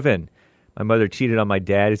forgiven. My mother cheated on my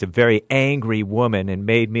dad. Is a very angry woman and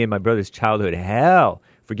made me and my brother's childhood hell.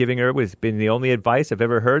 Forgiving her has been the only advice I've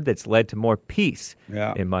ever heard that's led to more peace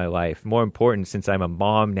in my life. More important since I'm a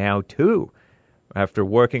mom now, too. After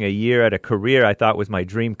working a year at a career I thought was my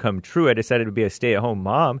dream come true, I decided to be a stay-at-home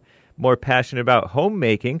mom, more passionate about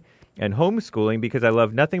homemaking and homeschooling because I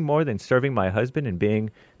love nothing more than serving my husband and being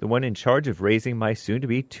the one in charge of raising my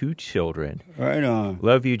soon-to-be 2 children. Right on.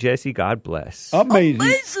 Love you, Jesse. God bless. Amazing.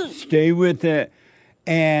 Stay with it,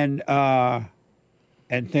 and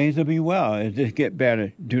things will be well. It'll just get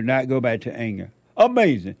better. Do not go back to anger.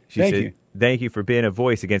 Amazing. Thank you. Thank you for being a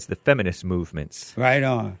voice against the feminist movements. Right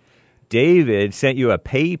on. David sent you a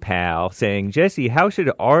PayPal saying, Jesse, how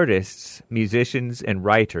should artists, musicians, and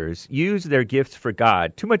writers use their gifts for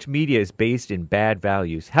God? Too much media is based in bad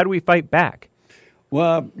values. How do we fight back?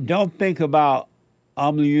 Well, don't think about,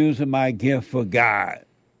 I'm using my gift for God,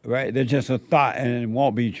 right? That's just a thought, and it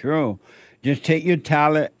won't be true. Just take your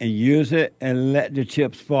talent and use it and let the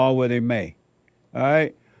chips fall where they may, all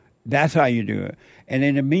right? That's how you do it. And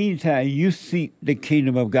in the meantime, you seek the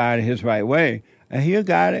kingdom of God in his right way. And he'll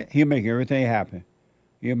guide it. He'll make everything happen.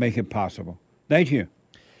 He'll make it possible. Thank you.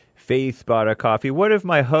 Faith bought a coffee. What if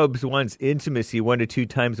my hubs wants intimacy 1 to 2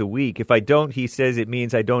 times a week? If I don't, he says it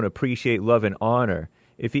means I don't appreciate love and honor.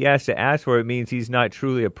 If he has to ask for it, it means he's not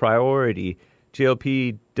truly a priority.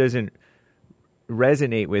 JLP doesn't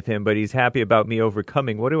resonate with him, but he's happy about me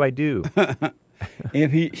overcoming. What do I do?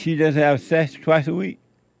 If she doesn't have sex twice a week?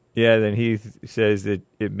 Yeah, then he says that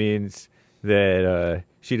it means that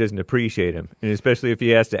she doesn't appreciate him, and especially if he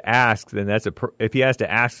has to ask, then if he has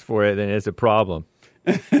to ask for it, then it's a problem.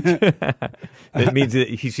 It means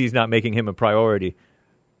that she's not making him a priority.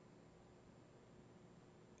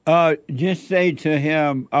 Just say to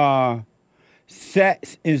him,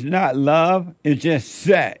 sex is not love; it's just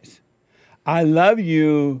sex. I love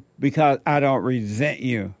you because I don't resent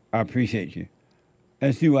you. I appreciate you.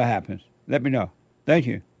 Let's see what happens. Let me know. Thank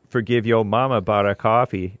you. Forgive your mama bought a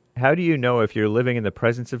coffee. How do you know if you're living in the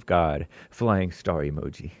presence of God? Flying star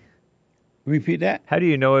emoji. Repeat that. How do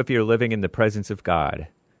you know if you're living in the presence of God?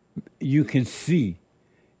 You can see.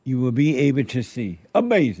 You will be able to see.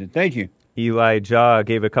 Amazing. Thank you. Eli Jaw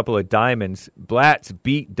gave a couple of diamonds. Blats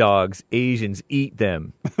beat dogs. Asians eat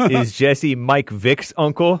them. Is Jesse Mike Vick's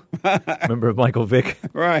uncle? Remember Michael Vick?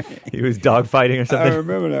 Right. He was dog fighting or something. I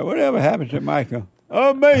remember that. Whatever happened to Michael?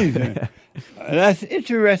 Amazing. That's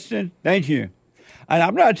interesting. Thank you. And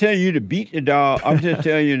I'm not telling you to beat the dog. I'm just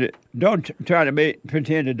telling you that don't try to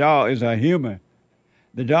pretend the dog is a human.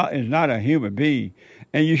 The dog is not a human being.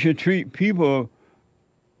 And you should treat people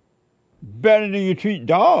better than you treat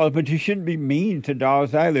dogs, but you shouldn't be mean to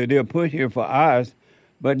dogs either. They're put here for us,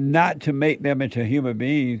 but not to make them into human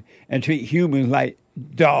beings and treat humans like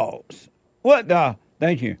dogs. What the?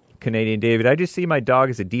 Thank you. Canadian David, I just see my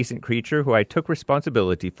dog as a decent creature who I took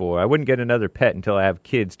responsibility for. I wouldn't get another pet until I have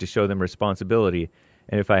kids to show them responsibility,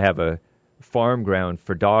 and if I have a farm ground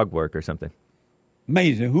for dog work or something.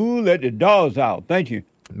 Amazing. Who let the dogs out? Thank you.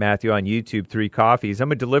 Matthew on YouTube, 3 coffees.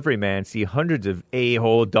 I'm a delivery man, see hundreds of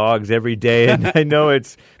a-hole dogs every day, and I know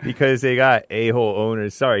it's because they got a-hole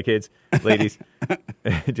owners. Sorry, kids, ladies,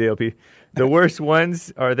 JLP. The worst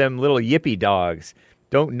ones are them little yippy dogs.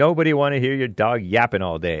 Don't nobody want to hear your dog yapping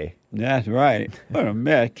all day. That's right. What a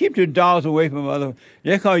mess. Keep your dogs away from other.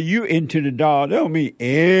 They call you into the dog. They don't mean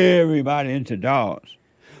everybody into dogs.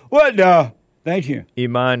 What the? Thank you.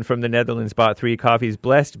 Iman from the Netherlands bought 3 coffees.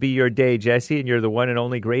 Blessed be your day, Jesse, and you're the one and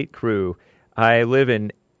only great crew. I live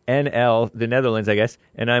in NL, the Netherlands, I guess,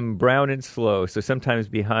 and I'm brown and slow, so sometimes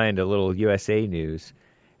behind a little USA news.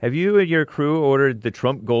 Have you and your crew ordered the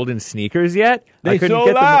Trump golden sneakers yet? They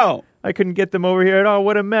sold out. I couldn't get them over here at all.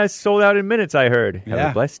 What a mess. Sold out in minutes, I heard. Yeah.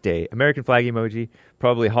 Have a blessed day. American flag emoji,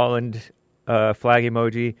 probably Holland flag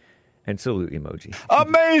emoji, and salute emoji.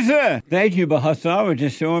 Amazing. Thank you. But Hassan was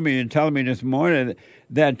just showing me and telling me this morning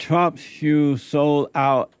that Trump's shoes sold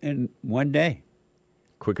out in one day.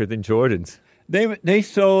 Quicker than Jordan's. They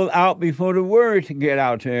sold out before the word to get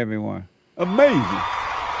out to everyone. Amazing.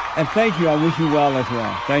 And thank you. I wish you well as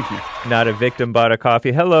well. Thank you. Not a victim bought a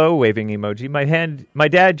coffee. Hello, waving emoji. My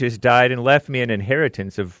dad just died and left me an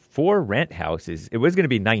inheritance of 4 rent houses. It was going to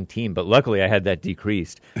be 19, but luckily I had that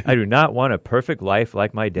decreased. I do not want a perfect life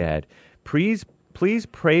like my dad. Please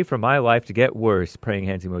pray for my life to get worse. Praying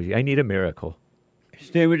hands emoji. I need a miracle.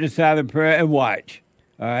 Stay with the silent prayer and watch.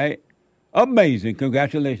 All right? Amazing.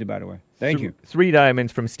 Congratulations, by the way. Thank you. 3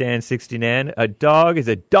 diamonds from Stan 69. A dog is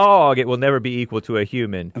a dog. It will never be equal to a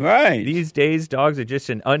human. Right. These days, dogs are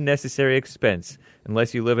just an unnecessary expense.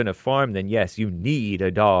 Unless you live in a farm, then yes, you need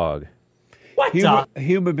a dog.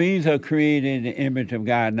 Human beings are created in the image of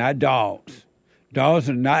God, not dogs. Dogs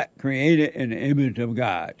are not created in the image of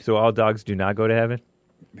God. So all dogs do not go to heaven?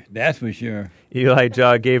 That's for sure. Eli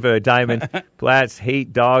Jaw gave a diamond. Blats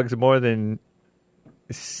hate dogs more than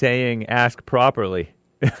saying ask properly.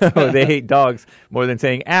 They hate dogs more than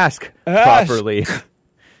saying ask properly.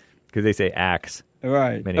 Because they say axe.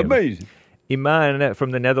 Right. Amazing. Iman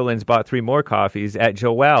from the Netherlands bought 3 more coffees at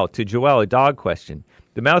Joelle. To Joelle, a dog question.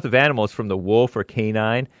 The mouth of animals from the wolf or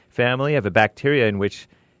canine family have a bacteria in which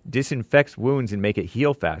disinfects wounds and make it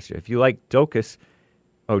heal faster. If you like doc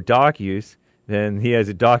use, then he has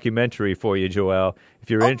a documentary for you, Joelle. If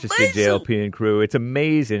you're interested, JLP and crew, it's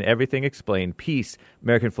amazing. Everything explained. Peace.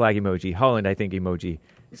 American flag emoji. Holland, I think, emoji.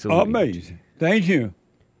 Salute. Amazing. Thank you.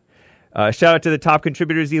 Shout out to the top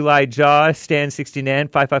contributors, Eli Jaw, Stan 69,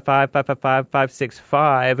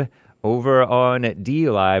 555-555-565 over on D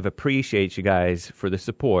Live. Appreciate you guys for the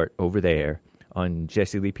support over there on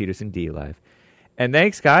Jesse Lee Peterson D Live. And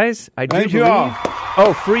thanks, guys. I do Thank believe. You all.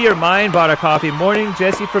 Oh, Free Your Mind bought a coffee. Morning,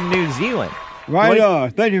 Jesse from New Zealand. Right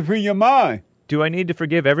on. Thank you for your mind. Do I need to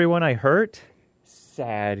forgive everyone I hurt?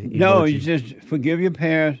 Sad emoji. No, you just forgive your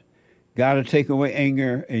parents. Got to take away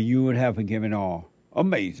anger, and you would have forgiven all.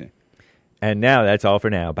 Amazing. And now that's all for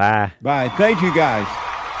now. Bye. Bye. Thank you, guys.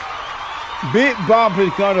 Big Bump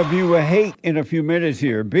is going to be with Hate in a few minutes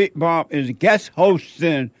here. Big Bump is guest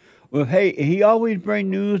hosting with Hate. He always brings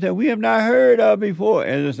news that we have not heard of before,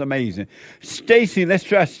 and it's amazing. Stacy, let's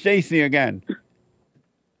try Stacy again.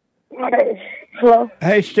 Okay. Hello.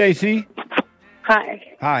 Hey, Stacy.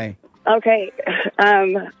 Hi. Hi. Okay.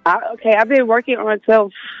 I've been working on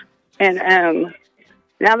myself, and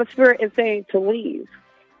now the spirit is saying to leave.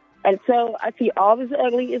 And so I see all this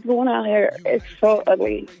ugly is going on here. It's so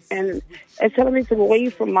ugly, and it's telling me to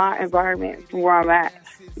leave from my environment, from where I'm at.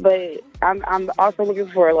 But I'm also looking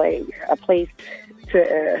for like a place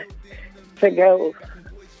to go.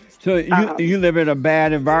 So you live in a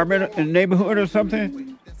bad environment, a neighborhood or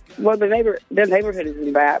something? Well, the neighborhood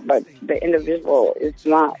isn't bad, but the individual is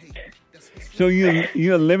not. So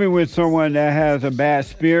you're living with someone that has a bad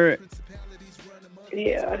spirit?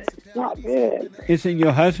 Yeah, it's not good. Is it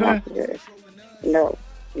your husband? Not good. No,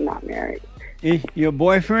 I'm not married. Is your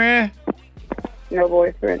boyfriend? No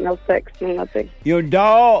boyfriend, no sex, no nothing. Your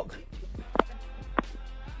dog?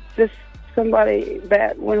 Just somebody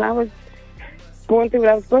that when I was going through what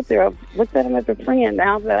I was going through, I looked at him as a friend.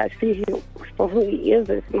 Now that I see him for who he is,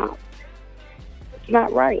 it's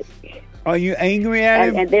not right. Are you angry at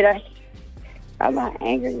him? And then I'm not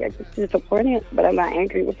angry. I'm just disappointed, but I'm not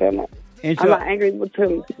angry with him. I'm not angry with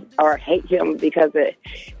him or hate him because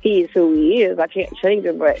he is who he is. I can't change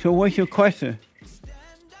him. But so what's your question?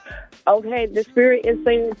 Okay, the spirit is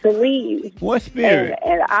saying to leave. What spirit?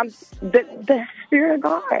 And I'm the spirit of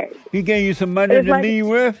God. He gave you some money to leave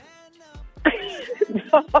with?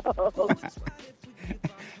 No.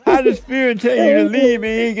 How the spirit tell you to leave and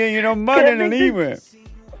he ain't gave you no money to leave with?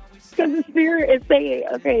 Because the spirit is saying,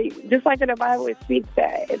 okay, just like in the Bible, it speaks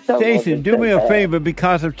that. Stacey, do me a favor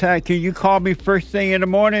because of time. Can you call me first thing in the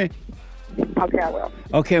morning? Okay, I will.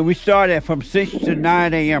 Okay, we start at from 6 to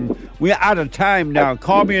 9 a.m. We're out of time now.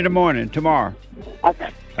 Call me in the morning tomorrow. Okay.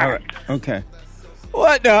 All right. Okay.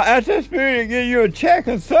 What now? Ask that spirit to give you a check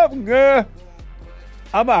or something, girl.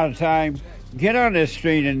 I'm out of time. Get on this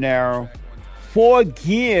straight and narrow.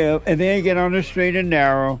 Forgive, and then get on the straight and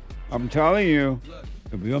narrow. I'm telling you,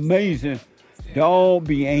 it'll be amazing. Don't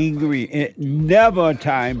be angry. It's never a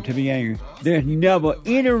time to be angry. There's never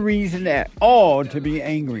any reason at all to be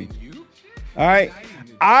angry. All right?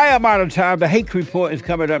 I am out of time. The Hate Report is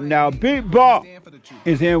coming up now. Big Bob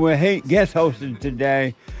is in with Hate guest hosting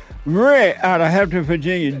today. Rick out of Hampton,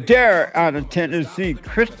 Virginia. Derek out of Tennessee.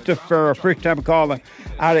 Christopher, first time caller,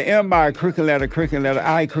 out of MI, crooked letter, I, crooked letter,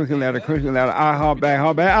 I,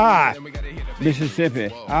 humpback, I,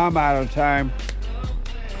 Mississippi. I'm out of time.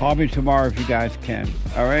 Call me tomorrow if you guys can.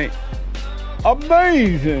 All right?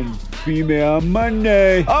 Amazing Female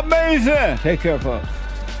Monday. Amazing. Take care, folks.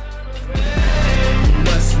 You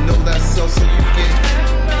must know that so you get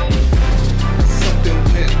something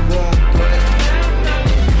went wrong, but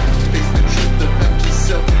face the truth about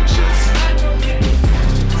yourself and just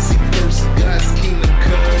seek first God's kingdom,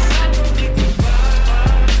 cause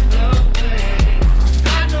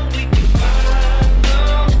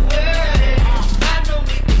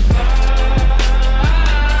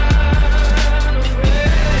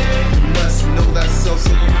so you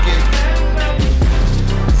get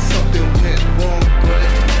something went wrong, but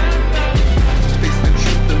face the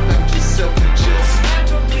truth about yourself and just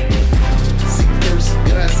seek first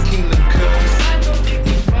God's kingdom, cause I know we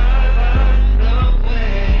can find a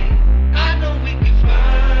way. I know we can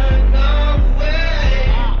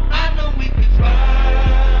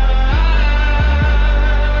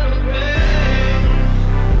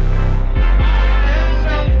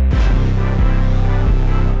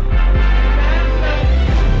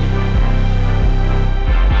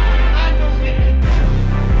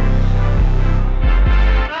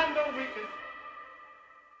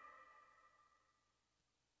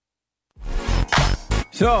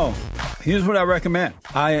So, here's what I recommend.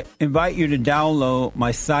 I invite you to download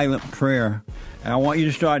my silent prayer, and I want you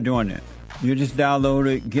to start doing it. You just download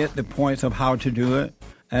it, get the points of how to do it,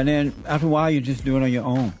 and then after a while, you just do it on your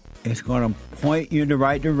own. It's going to point you in the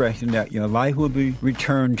right direction that your life will be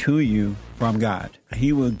returned to you from God.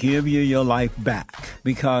 He will give you your life back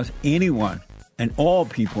because anyone and all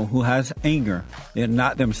people who has anger, they're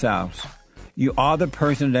not themselves. You are the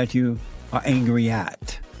person that you are angry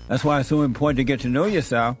at. That's why it's so important to get to know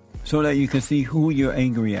yourself so that you can see who you're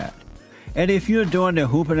angry at. And if you're doing the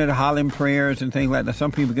hooping and hollering prayers and things like that,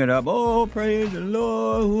 some people get up, oh, praise the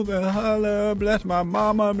Lord, hoop and holler, bless my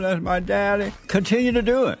mama, bless my daddy. Continue to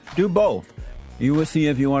do it. Do both. You will see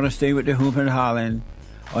if you want to stay with the hooping and hollering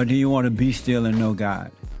or do you want to be still and know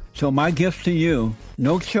God. So my gift to you,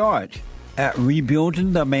 no charge, at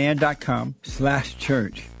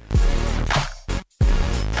rebuildingtheman.com/church.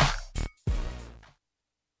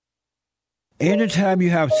 Anytime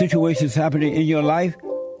you have situations happening in your life,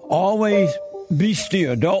 always be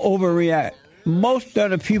still. Don't overreact. Most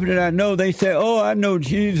of the people that I know, they say, oh, I know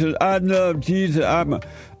Jesus. I love Jesus. I'm an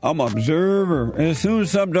observer. And as soon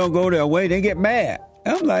as something don't go their way, they get mad.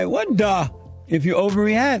 I'm like, what the? If you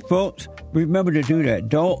overreact, folks, remember to do that.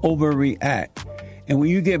 Don't overreact. And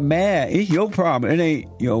when you get mad, it's your problem. It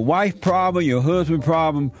ain't your wife's problem, your husband's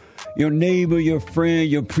problem, your neighbor, your friend,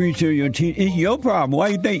 your preacher, your teacher. It's your problem. Why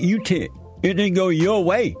you think you tick? It didn't go your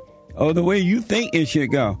way or the way you think it should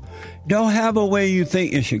go. Don't have a way you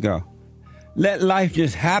think it should go. Let life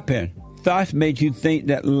just happen. Thoughts make you think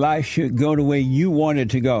that life should go the way you want it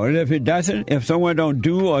to go. And if it doesn't, if someone don't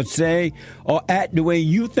do or say or act the way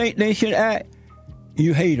you think they should act,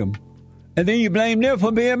 you hate them. And then you blame them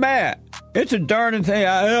for being mad. It's the darndest thing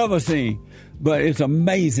I ever seen. But it's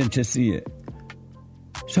amazing to see it.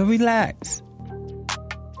 So relax.